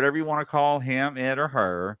 or whatever you want to call him, it or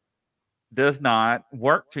her, does not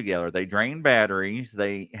work together. They drain batteries,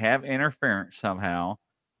 they have interference somehow.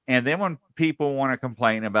 And then when people want to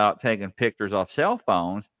complain about taking pictures off cell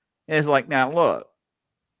phones, it's like, now look,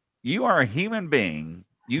 you are a human being.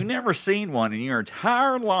 You never seen one in your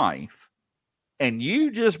entire life, and you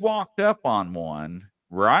just walked up on one,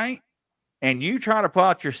 right? And you try to pull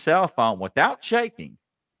out your cell phone without shaking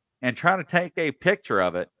and try to take a picture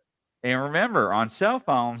of it. And remember, on cell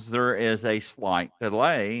phones, there is a slight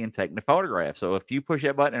delay in taking the photograph. So if you push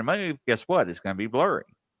that button and move, guess what? It's going to be blurry.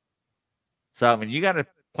 So I mean, you got to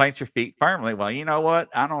plant your feet firmly. Well, you know what?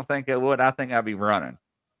 I don't think I would. I think I'd be running.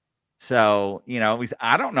 So,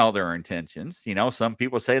 I don't know their intentions. Some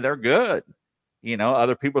people say they're good.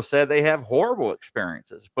 Other people say they have horrible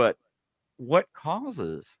experiences. But what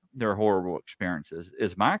causes their horrible experiences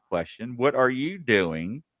is my question. What are you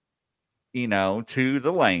doing, to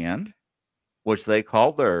the land, which they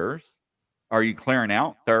call theirs? Are you clearing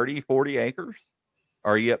out 30, 40 acres?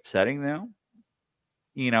 Are you upsetting them?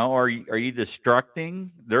 Are you destructing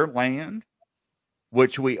their land?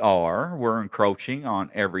 Which we are. We're encroaching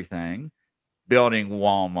on everything, building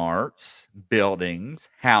Walmarts, buildings,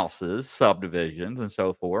 houses, subdivisions, and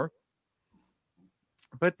so forth.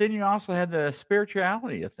 But then you also have the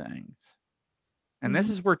spirituality of things. And this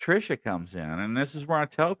is where Tricia comes in. And this is where I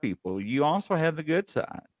tell people, you also have the good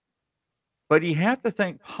side. But you have to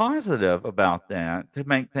think positive about that to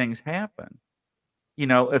make things happen.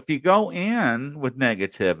 If you go in with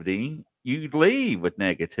negativity, you leave with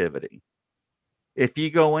negativity. If you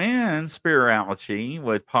go in spirituality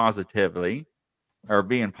with positivity or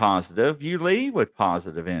being positive, you leave with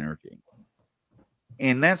positive energy.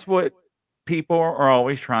 And that's what people are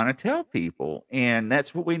always trying to tell people. And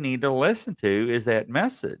that's what we need to listen to, is that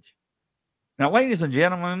message. Now, ladies and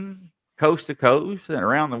gentlemen, coast to coast and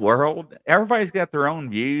around the world, everybody's got their own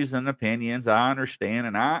views and opinions. I understand,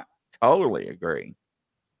 and I totally agree.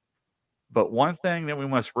 But one thing that we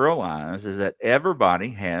must realize is that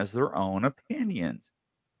everybody has their own opinions.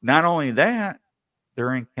 Not only that,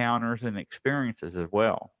 their encounters and experiences as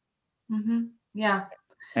well. Yeah.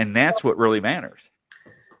 And that's what really matters.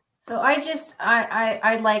 So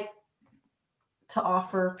I like to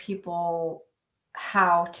offer people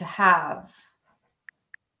how to have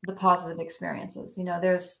the positive experiences. You know,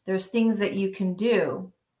 there's things that you can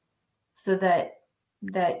do so that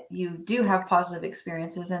you do have positive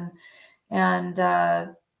experiences, and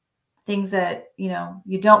things that, you know,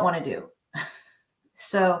 you don't want to do.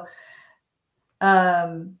 So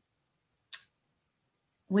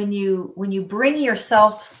when you bring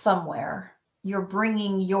yourself somewhere, you're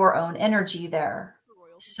bringing your own energy there.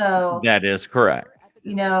 So That is correct.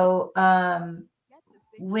 you know,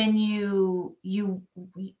 when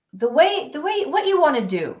the way what you want to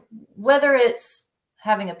do, whether it's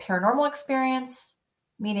having a paranormal experience,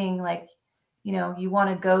 meaning like, you know, you want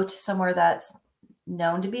to go to somewhere that's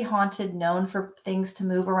known to be haunted, known for things to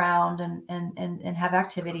move around and have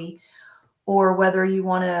activity, or whether you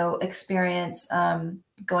want to experience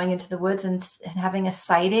going into the woods and having a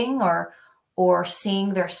sighting, or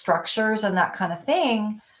seeing their structures and that kind of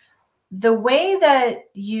thing. The way that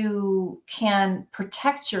you can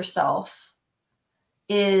protect yourself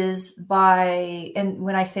is by, and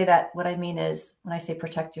when I say that, what I mean is, when I say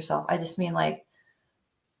protect yourself, I just mean like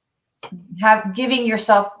giving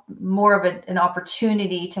yourself more of an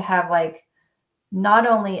opportunity to have like not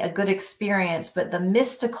only a good experience, but the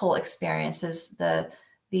mystical experiences, the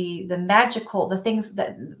magical, the things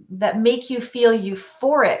that make you feel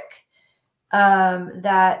euphoric,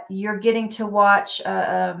 that you're getting to watch,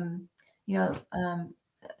 you know,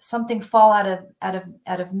 something fall out of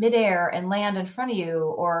midair and land in front of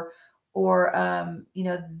you, or you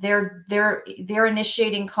know, they're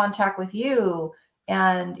initiating contact with you,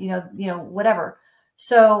 and you know, whatever.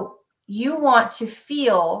 So you want to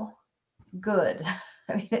feel good.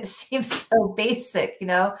 I mean, it seems so basic, you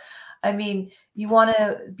know. I mean, you want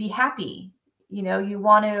to be happy, you know, you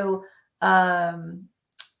want to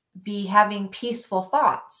be having peaceful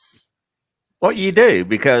thoughts. Well, you do,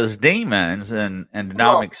 because demons and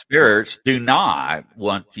demonic spirits do not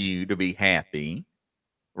want you to be happy,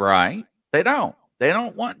 right? They don't. They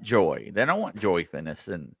don't want joy. They don't want joyfulness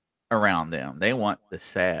around them. They want the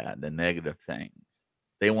sad, the negative things.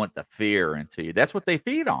 They want the fear into you. That's what they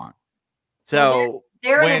feed on. So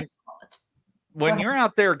they're when you're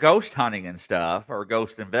out there ghost hunting and stuff, or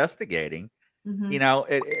ghost investigating, mm-hmm. you know,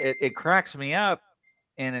 it cracks me up,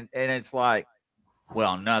 and it's like,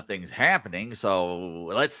 well, nothing's happening, so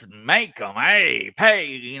let's make them, hey, pay,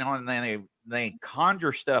 you know, and then they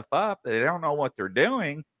conjure stuff up that they don't know what they're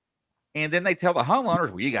doing. And then they tell the homeowners,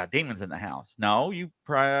 well, you got demons in the house. No, you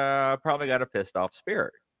probably got a pissed off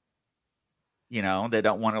spirit. You know, they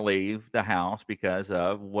don't want to leave the house because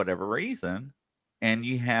of whatever reason. And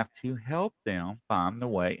you have to help them find the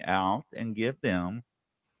way out and give them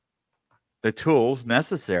the tools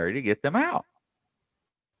necessary to get them out.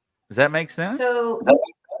 Does that make sense? So,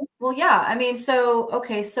 well, yeah. I mean, so,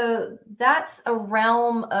 okay. So that's a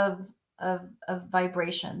realm of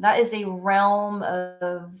vibration. That is a realm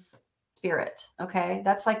of spirit. Okay.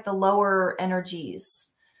 That's like the lower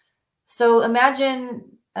energies. So imagine,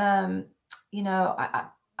 you know, I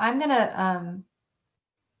have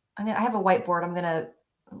a whiteboard. I'm going to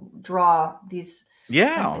draw these.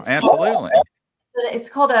 Yeah, absolutely. It's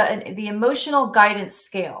called the emotional guidance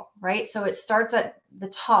scale, right? So it starts at the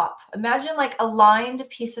top. Imagine like a lined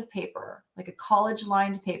piece of paper, like a college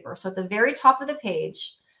lined paper. So at the very top of the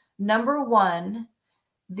page, number 1,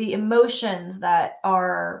 the emotions that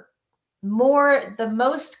are the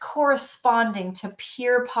most corresponding to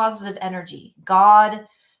pure positive energy, God,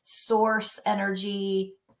 source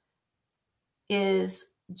energy,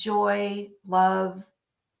 is joy, love,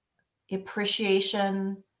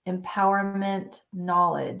 appreciation, empowerment,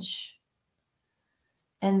 knowledge.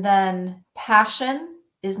 And then passion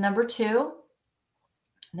is number 2.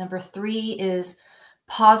 Number 3 is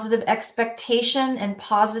positive expectation and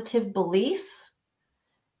positive belief.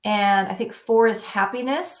 And I think 4 is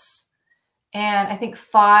happiness. And I think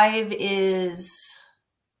 5 is,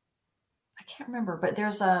 I can't remember, but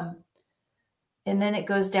there's and then it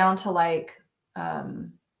goes down to like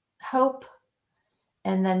hope.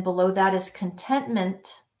 And then below that is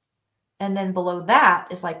contentment. And then below that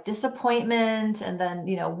is like disappointment, and then,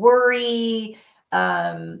 you know, worry,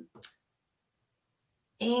 anger,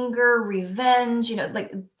 revenge, you know,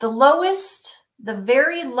 like the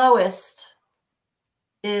very lowest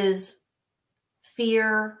is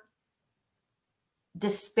fear,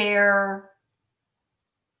 despair,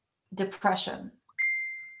 depression.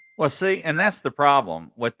 Well, see, and that's the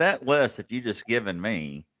problem with that list that you just given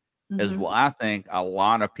me, is what I think a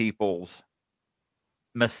lot of people's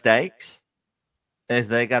mistakes is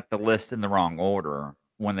they got the list in the wrong order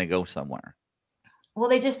when they go somewhere. Well,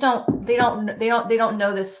 they don't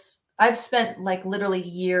know this. I've spent like literally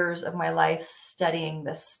years of my life studying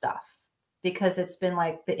this stuff because it's been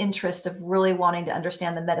like the interest of really wanting to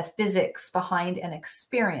understand the metaphysics behind an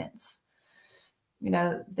experience. You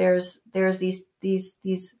know, there's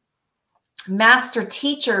these master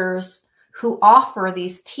teachers who offer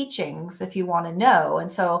these teachings if you want to know. And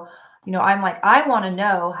so, you know, I'm like, I want to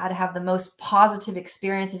know how to have the most positive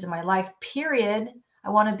experiences in my life, period. I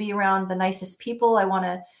want to be around the nicest people. I want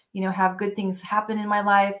to, you know, have good things happen in my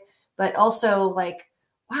life, but also like,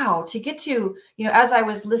 wow, to get to, you know, as I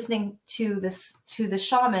was listening to the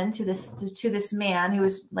shaman, to this man who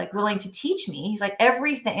was like willing to teach me, he's like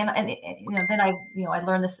everything. And you know, then I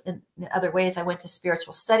learned this in other ways. I went to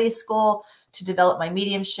spiritual studies school to develop my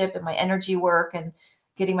mediumship and my energy work and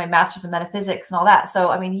getting my master's in metaphysics and all that. So,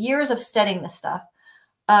 I mean, years of studying this stuff.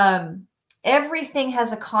 Everything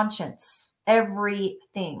has a conscience.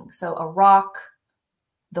 Everything. So a rock,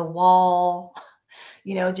 the wall,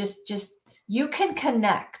 you know, just you can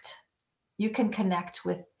connect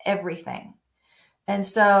with everything. And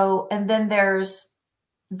so, and then there's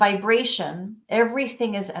vibration.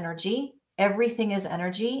 Everything is energy. Everything is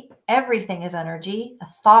energy. Everything is energy. A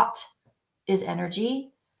thought is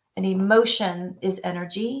energy. An emotion is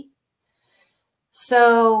energy.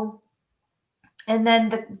 So, and then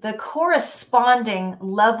the corresponding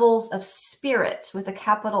levels of spirit with a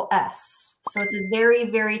capital S. So at the very,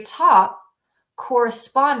 very top,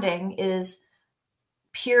 corresponding is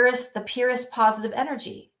the purest positive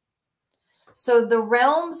energy. So the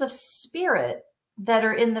realms of spirit that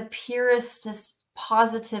are in the purest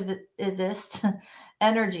positivist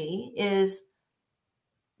energy is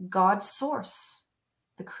God's source,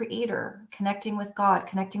 the creator, connecting with God,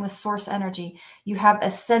 connecting with source energy. You have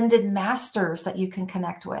ascended masters that you can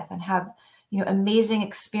connect with and have, you know, amazing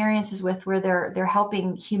experiences with, where they're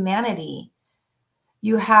helping humanity.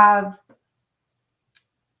 You have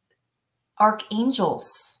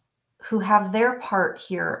archangels who have their part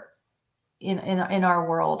here in our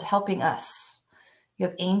world, helping us. You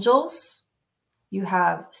have angels, you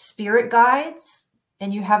have spirit guides,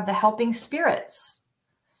 and you have the helping spirits.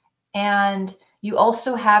 And you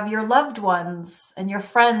also have your loved ones and your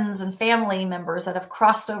friends and family members that have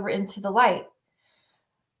crossed over into the light.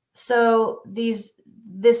 So this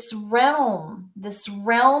realm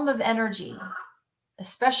of energy,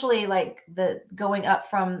 especially like the going up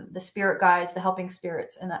from the spirit guides, the helping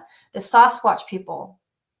spirits, and the Sasquatch people,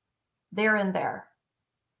 they're in there.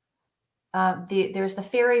 There's the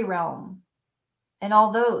fairy realm and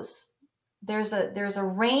all those. There's a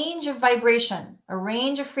range of vibration, a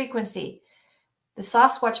range of frequency. The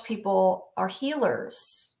Sasquatch people are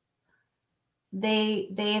healers.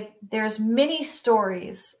 There's many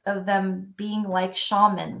stories of them being like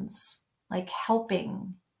shamans, like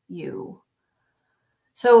helping you.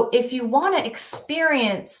 So if you want to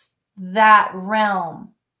experience that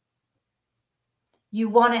realm, you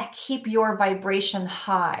want to keep your vibration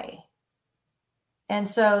high. And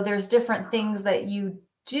so there's different things that you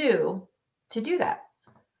do to do that.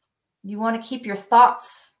 You want to keep your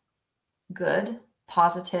thoughts good,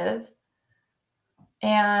 positive,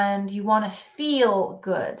 and you want to feel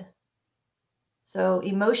good. So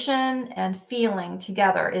emotion and feeling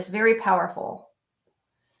together is very powerful.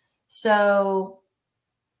 So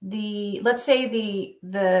let's say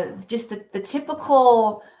the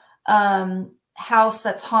typical house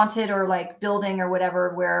that's haunted, or like building or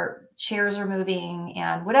whatever, where chairs are moving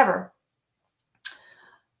and whatever.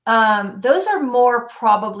 Those are more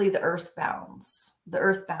probably the earthbounds.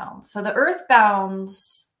 So the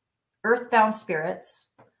earthbound spirits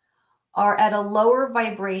are at a lower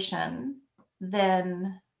vibration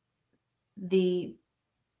than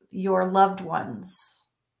your loved ones.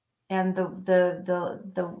 And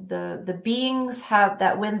the beings have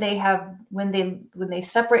that when they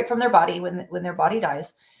separate from their body, when their body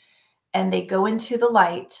dies, and they go into the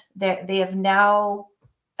light, they have now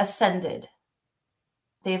ascended.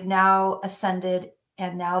 They have now ascended,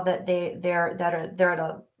 and now that they're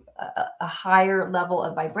at a higher level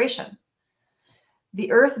of vibration. The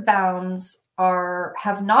earthbounds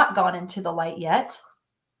have not gone into the light yet,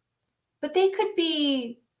 but they could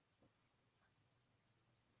be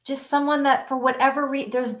just someone that, for whatever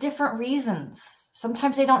there's different reasons.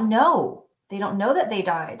 Sometimes they don't know that they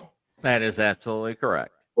died. That is absolutely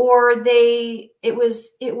correct. Or it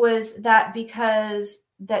was that because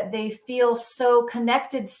that they feel so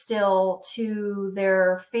connected still to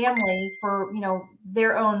their family for, you know,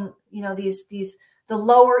 their own, you know, the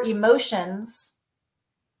lower emotions.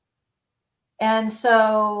 And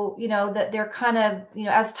so, you know, that they're kind of, you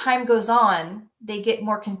know, as time goes on, they get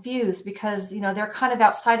more confused because, you know, they're kind of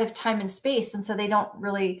outside of time and space. And so they don't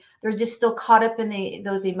really, they're just still caught up in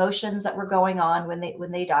those emotions that were going on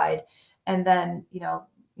when they died. And then, you know,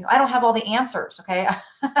 I don't have all the answers. Okay.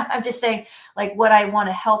 I'm just saying like what I want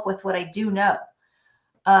to help with, what I do know.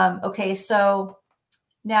 Okay. So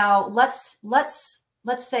now let's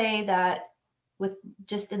say that with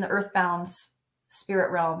just in the earthbound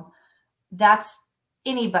spirit realm, that's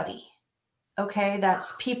anybody. Okay.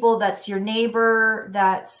 That's people, that's your neighbor.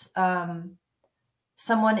 That's,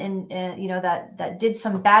 someone in you know, that did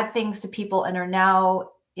some bad things to people and are now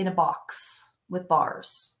in a box with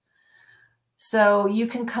bars. So you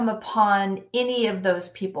can come upon any of those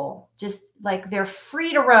people, just like they're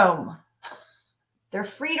free to roam. They're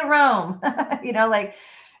free to roam, you know, like,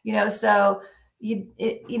 you know, so you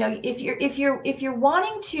know, if you're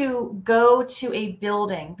wanting to go to a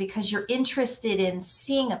building because you're interested in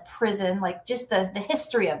seeing a prison, like just the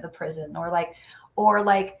history of the prison, or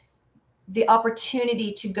like the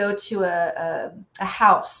opportunity to go to a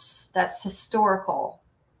house that's historical,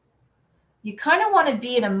 you kind of want to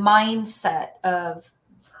be in a mindset of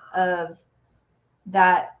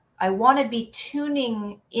that. I want to be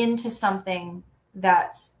tuning into something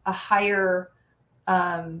that's a higher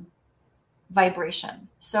vibration.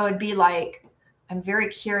 So it'd be like, I'm very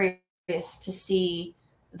curious to see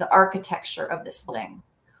the architecture of this building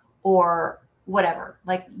or whatever.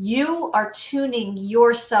 Like you are tuning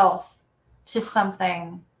yourself to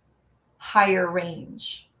something higher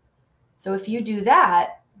range. So if you do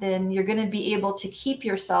that, then you're going to be able to keep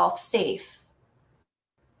yourself safe,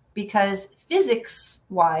 because physics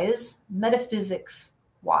wise, metaphysics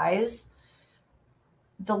wise,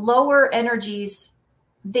 the lower energies,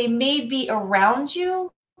 they may be around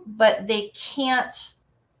you, but they can't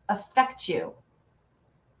affect you.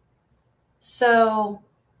 So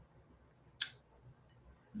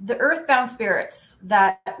the earthbound spirits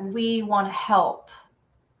that we want to help,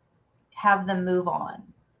 have them move on.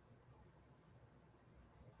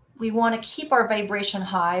 We want to keep our vibration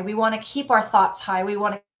high. We want to keep our thoughts high. We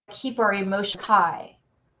want to keep our emotions high.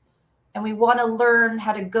 And we want to learn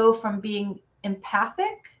how to go from being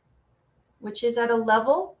empathic, which is at a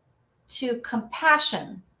level, to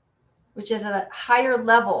compassion, which is at a higher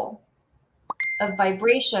level of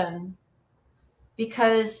vibration,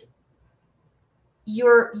 because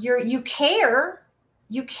you care,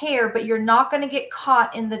 but you're not going to get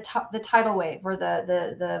caught in the tidal wave or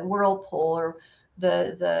the whirlpool or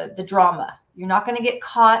the drama. You're not going to get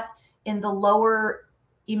caught in the lower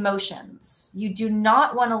emotions. You do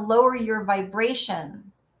not want to lower your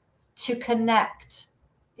vibration to connect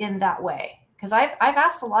in that way. Because I've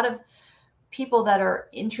asked a lot of people that are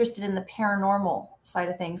interested in the paranormal side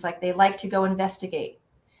of things, like they like to go investigate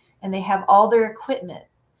and they have all their equipment.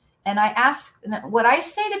 And I ask, what I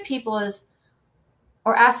say to people is,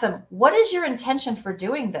 or ask them, what is your intention for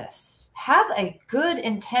doing this? Have a good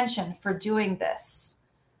intention for doing this.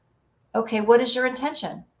 Okay, what is your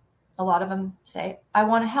intention? A lot of them say, I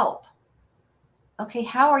want to help. Okay,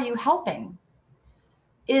 how are you helping?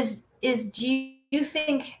 Do you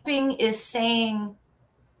think helping is saying,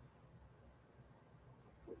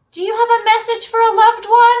 do you have a message for a loved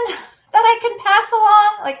one that I can pass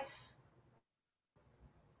along? Like,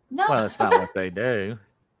 no. Well, that's not what they do.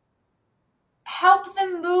 Help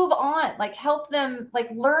them move on. Like, help them, like,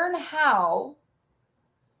 learn how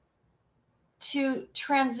to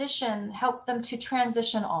transition, help them to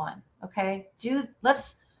transition on. Okay.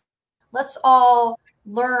 Let's all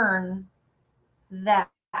learn that.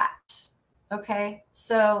 Okay.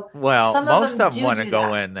 So well, most of them want to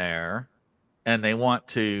go that. in there and they want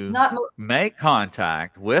to Not make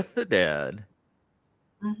contact with the dead,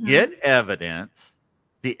 get evidence.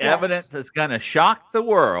 The evidence is going to shock the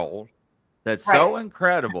world. That's so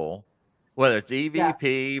incredible, whether it's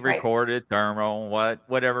EVP, recorded, thermal,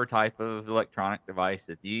 whatever type of electronic device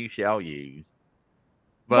that you shall use.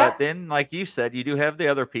 But then, like you said, you do have the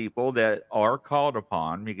other people that are called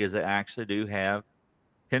upon because they actually do have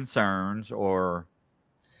concerns or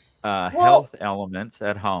health elements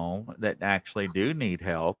at home that actually do need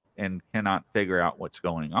help and cannot figure out what's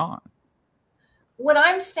going on. What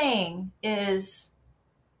I'm saying is,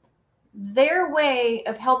 their way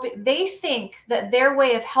of helping, they think that their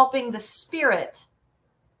way of helping the spirit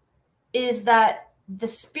is that the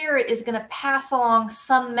spirit is going to pass along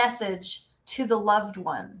some message to the loved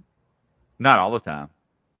one. Not all the time.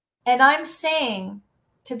 And I'm saying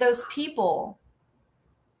to those people,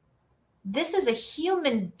 this is a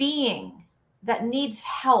human being that needs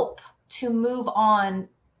help to move on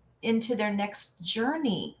into their next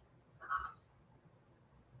journey.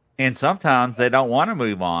 And sometimes they don't want to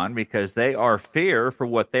move on because they are fear for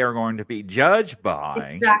what they are going to be judged by.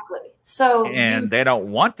 Exactly. So And they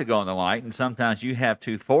don't want to go in the light. And sometimes you have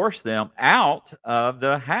to force them out of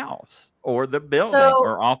the house or the building so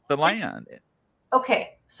or off the it's land.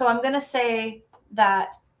 okay. So I'm going to say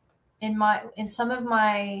that in some of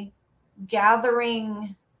my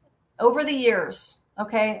gathering over the years,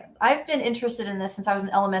 okay, I've been interested in this since I was in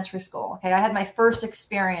elementary school. Okay. I had my first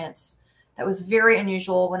experience that was very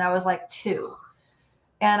unusual when I was like 2.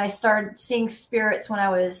 And I started seeing spirits when I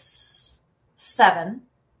was 7.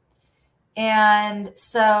 And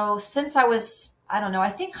so since I was, I don't know, I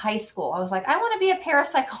think high school, I was like, I want to be a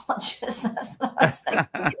parapsychologist. That's what I was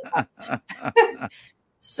thinking.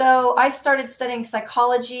 So I started studying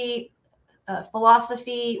psychology,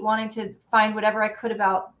 philosophy, wanting to find whatever I could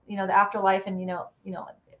about, the afterlife and,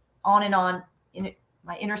 on and on in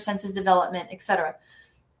my inner senses development, etc.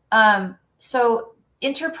 So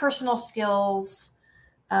interpersonal skills,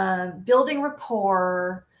 building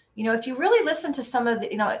rapport. If you really listen to some of the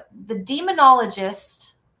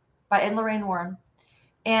Demonologist by Ed Lorraine Warren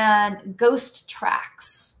and Ghost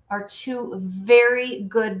Tracks are 2 very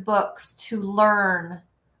good books to learn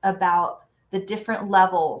about the different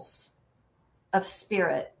levels of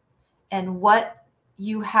spirit and what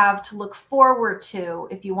you have to look forward to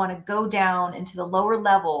if you want to go down into the lower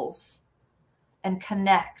levels and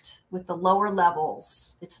connect with the lower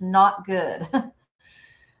levels. It's not good.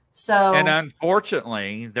 So, and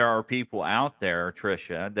unfortunately, there are people out there,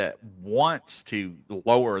 Tricia, that wants to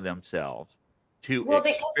lower themselves to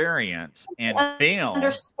experience and feel.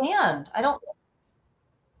 Understand. I don't.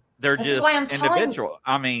 They're This is why just I'm telling you. individual.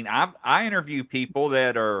 I mean, I interview people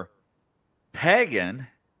that are pagan,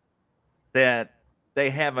 that they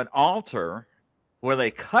have an altar where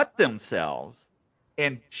they cut themselves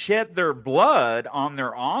and shed their blood on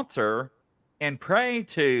their altar and pray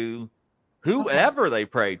to whoever they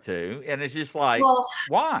pray to. And it's just like, well,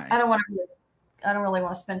 why? I don't really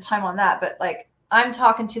want to spend time on that, but like I'm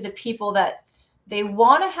talking to the people that they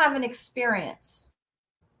want to have an experience,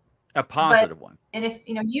 a positive one. And if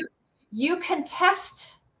you can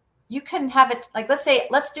test, you can have it, like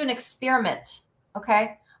let's do an experiment.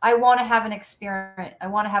 Okay. I want to have an experience.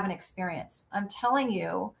 I'm telling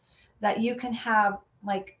you that you can have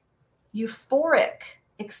like euphoric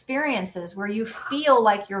experiences where you feel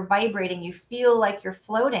like you're vibrating, you feel like you're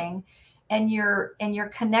floating, and you're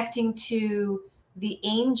connecting to the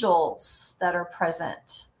angels that are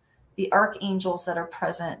present, the archangels that are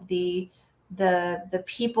present, the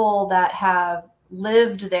people that have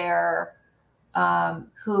lived there,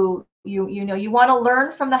 who you want to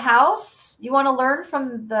learn from the house, you want to learn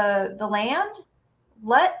from the land,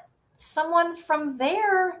 let someone from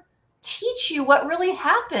there teach you what really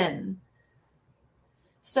happened.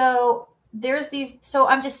 So so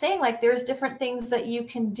I'm just saying, like, there's different things that you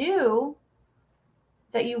can do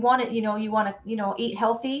that you want to eat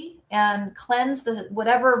healthy and cleanse the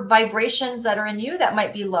whatever vibrations that are in you that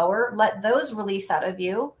might be lower, let those release out of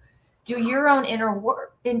you, do your own inner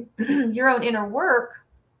work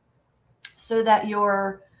so that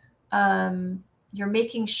you're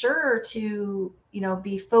making sure to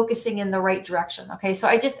be focusing in the right direction. Okay, so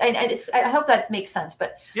I hope that makes sense.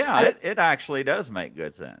 But yeah, it actually does make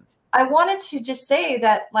good sense. I wanted to just say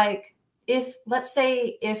that, like, let's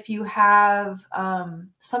say if you have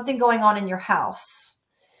something going on in your house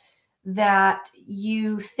that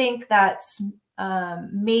you think that's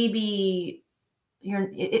maybe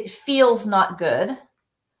it feels not good,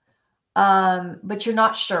 but you're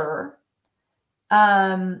not sure.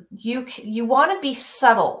 You want to be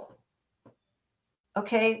subtle.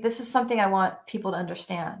 Okay. This is something I want people to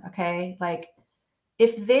understand. Okay. Like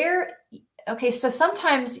so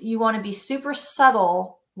sometimes you want to be super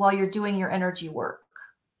subtle while you're doing your energy work.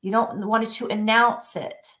 You don't want to announce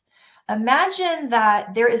it. Imagine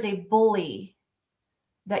that there is a bully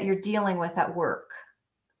that you're dealing with at work.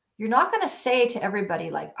 You're not going to say to everybody,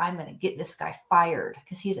 like, I'm going to get this guy fired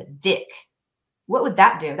because he's a dick. What would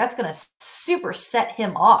that do? That's going to super set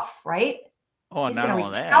him off, right? Oh, and not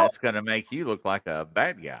only that, it's going to make you look like a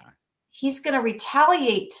bad guy. He's going to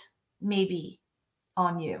retaliate maybe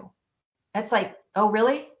on you. It's like, oh,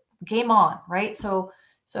 really? Game on, right? So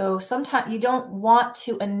sometimes you don't want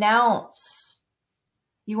to announce.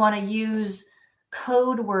 You want to use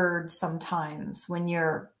code words sometimes when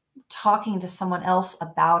you're talking to someone else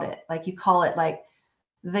about it. Like you call it like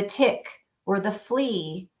the tick or the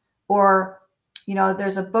flea, or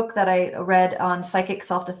there's a book that I read on psychic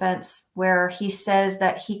self-defense where he says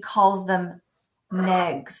that he calls them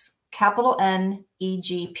negs, capital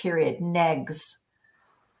N-E-G, period, negs.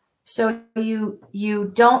 So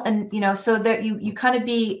you don't, and so that you kind of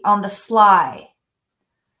be on the sly.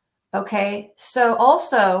 Okay. So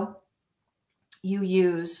also you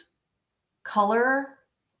use color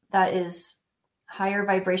that is higher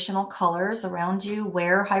vibrational colors around you,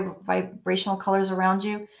 wear high vibrational colors around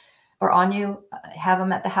you or on you, have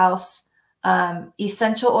them at the house.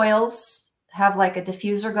 Essential oils, have like a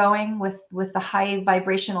diffuser going with the high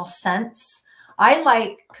vibrational scents. I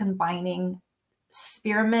like combining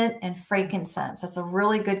spearmint and frankincense. That's a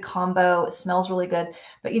really good combo. It smells really good.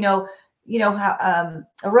 But how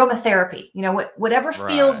aromatherapy, whatever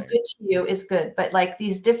feels good to you is good, but like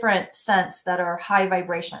these different scents that are high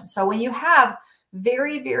vibration. So when you have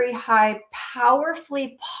very, very high,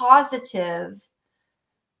 powerfully positive,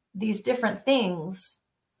 these different things,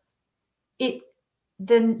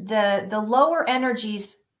 then the lower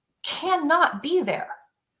energies cannot be there.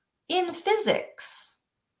 In physics,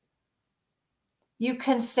 you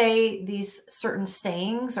can say these certain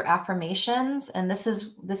sayings or affirmations, and this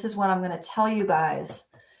is what I'm going to tell you guys.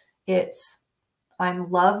 It's,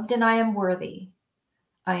 I'm loved and I am worthy.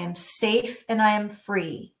 I am safe and I am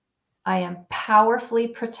free. I am powerfully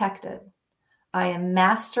protected. I am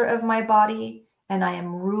master of my body and I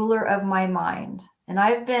am ruler of my mind. And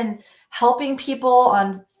I've been helping people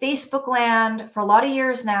on Facebook land for a lot of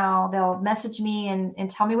years now. They'll message me and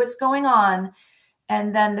tell me what's going on.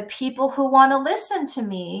 And then the people who want to listen to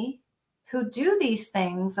me, who do these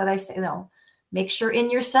things that I say, make sure in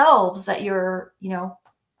yourselves that you're,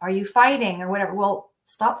 are you fighting or whatever? Well,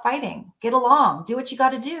 stop fighting, get along, do what you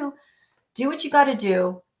got to do. Do what you got to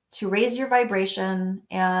do to raise your vibration,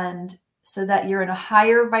 and so that you're in a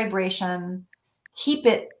higher vibration. Keep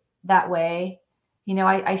it that way.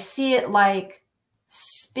 I see it like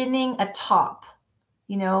spinning a top,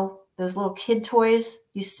 those little kid toys,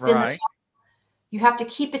 you spin the top. You have to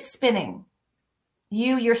keep it spinning.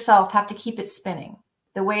 You yourself have to keep it spinning.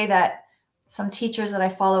 The way that some teachers that I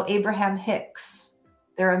follow, Abraham Hicks,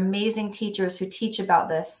 they're amazing teachers who teach about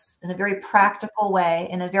this in a very practical way,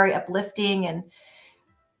 in a very uplifting and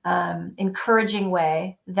encouraging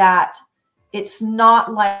way, that it's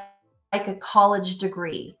not like a college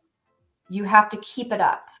degree. You have to keep it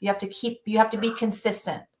up. You have to be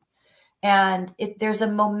consistent. And there's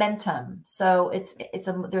a momentum. So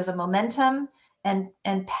there's a momentum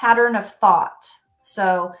and pattern of thought.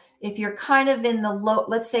 So if you're kind of in the low,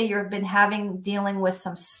 let's say you've been dealing with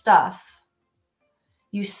some stuff,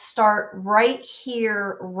 you start right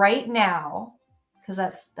here, right now, because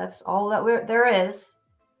that's all that there is.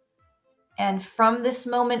 And from this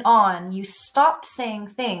moment on, you stop saying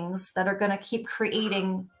things that are going to keep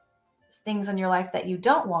creating things in your life that you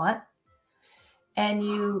don't want. And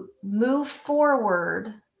you move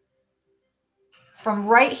forward from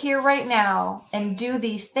right here, right now, and do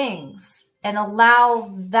these things and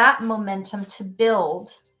allow that momentum to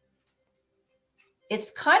build.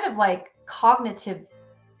 It's kind of like cognitive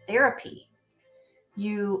therapy.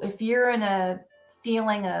 If you're in a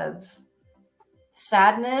feeling of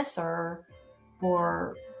sadness or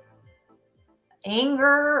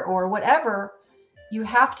anger or whatever, you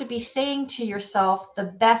have to be saying to yourself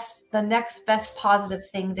the next best positive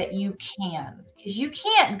thing that you can, because you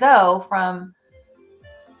can't go from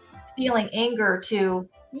feeling anger to,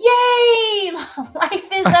 yay, life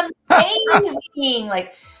is amazing.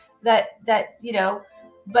 Like that,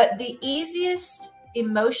 but the easiest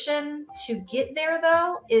emotion to get there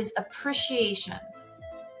though is appreciation.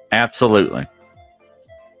 Absolutely.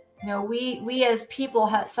 We as people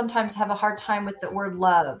sometimes have a hard time with the word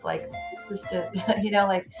love, like just to,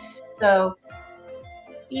 so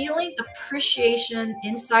feeling appreciation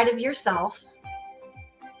inside of yourself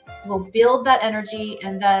will build that energy.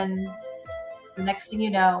 And then the next thing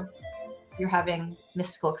you know, you're having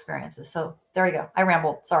mystical experiences. So there we go. I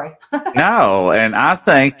rambled. Sorry. No, and I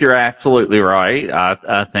think you're absolutely right.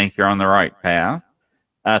 I think you're on the right path.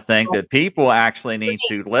 I think that people actually need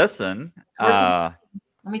to listen. Let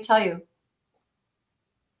me tell you.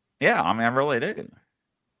 Yeah, I mean, I really do.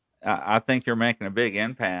 I think you're making a big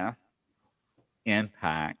impact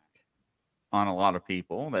on a lot of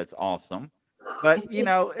people. That's awesome. But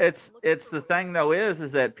it's the thing though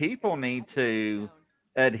is that people need to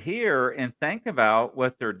adhere and think about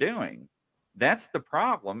what they're doing. That's the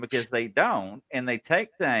problem, because they don't, and they take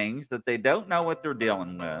things that they don't know what they're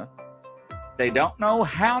dealing with. They don't know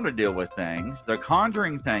how to deal with things. They're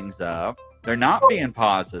conjuring things up. They're not being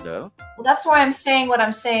positive. Well, that's why I'm saying what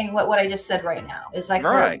I'm saying. What I just said right now is like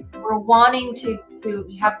we're wanting to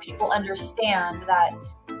have people understand that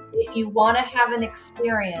if you want to have an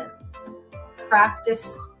experience,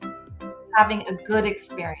 practice having a good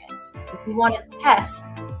experience. If you want to test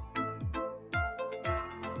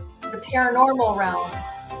the paranormal realm,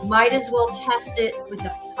 might as well test it with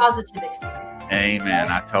a positive experience. Amen.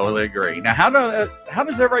 I totally agree. Now, how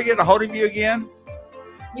does everybody get a hold of you again?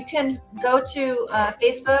 You can go to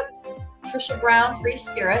Facebook, Tricia Brown Free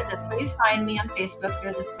Spirit. That's where you find me on Facebook.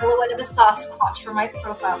 There's a silhouette of a Sasquatch for my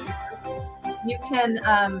profile picture. You can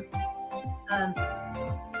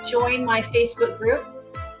join my Facebook group,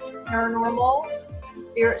 Paranormal,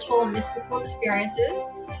 Spiritual, and Mystical Experiences.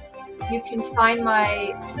 You can find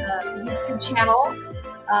my YouTube channel,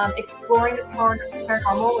 Exploring the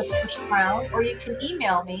Paranormal with Tricia Brown, or you can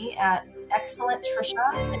email me at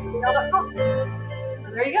excellenttricia@gmail.com. So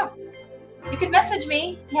there you go. You can message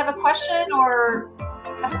me if you have a question or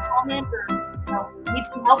have a comment or need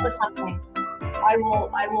some help with something. I will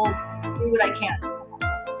do what I can.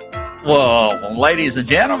 Well, ladies and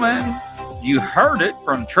gentlemen, you heard it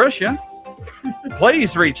from Tricia.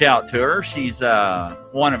 Please reach out to her. She's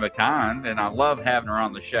one of a kind, and I love having her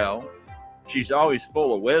on the show. She's always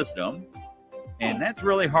full of wisdom, and that's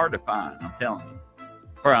really hard to find, I'm telling you.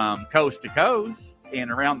 From coast to coast and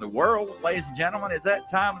around the world, ladies and gentlemen, it's that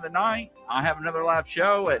time of the night. I have another live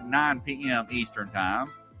show at 9 p.m. Eastern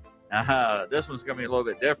Time. This one's going to be a little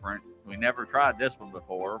bit different. We never tried this one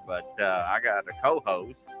before, but I got a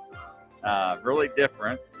co-host. Really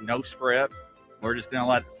different, no script. We're just going to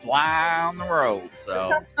let it fly on the road. So that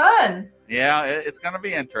sounds fun. Yeah, it's going to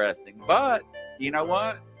be interesting. But you know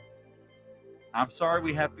what? I'm sorry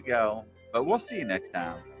we have to go, but we'll see you next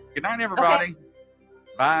time. Good night, everybody. Okay.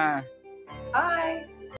 Bye. Bye.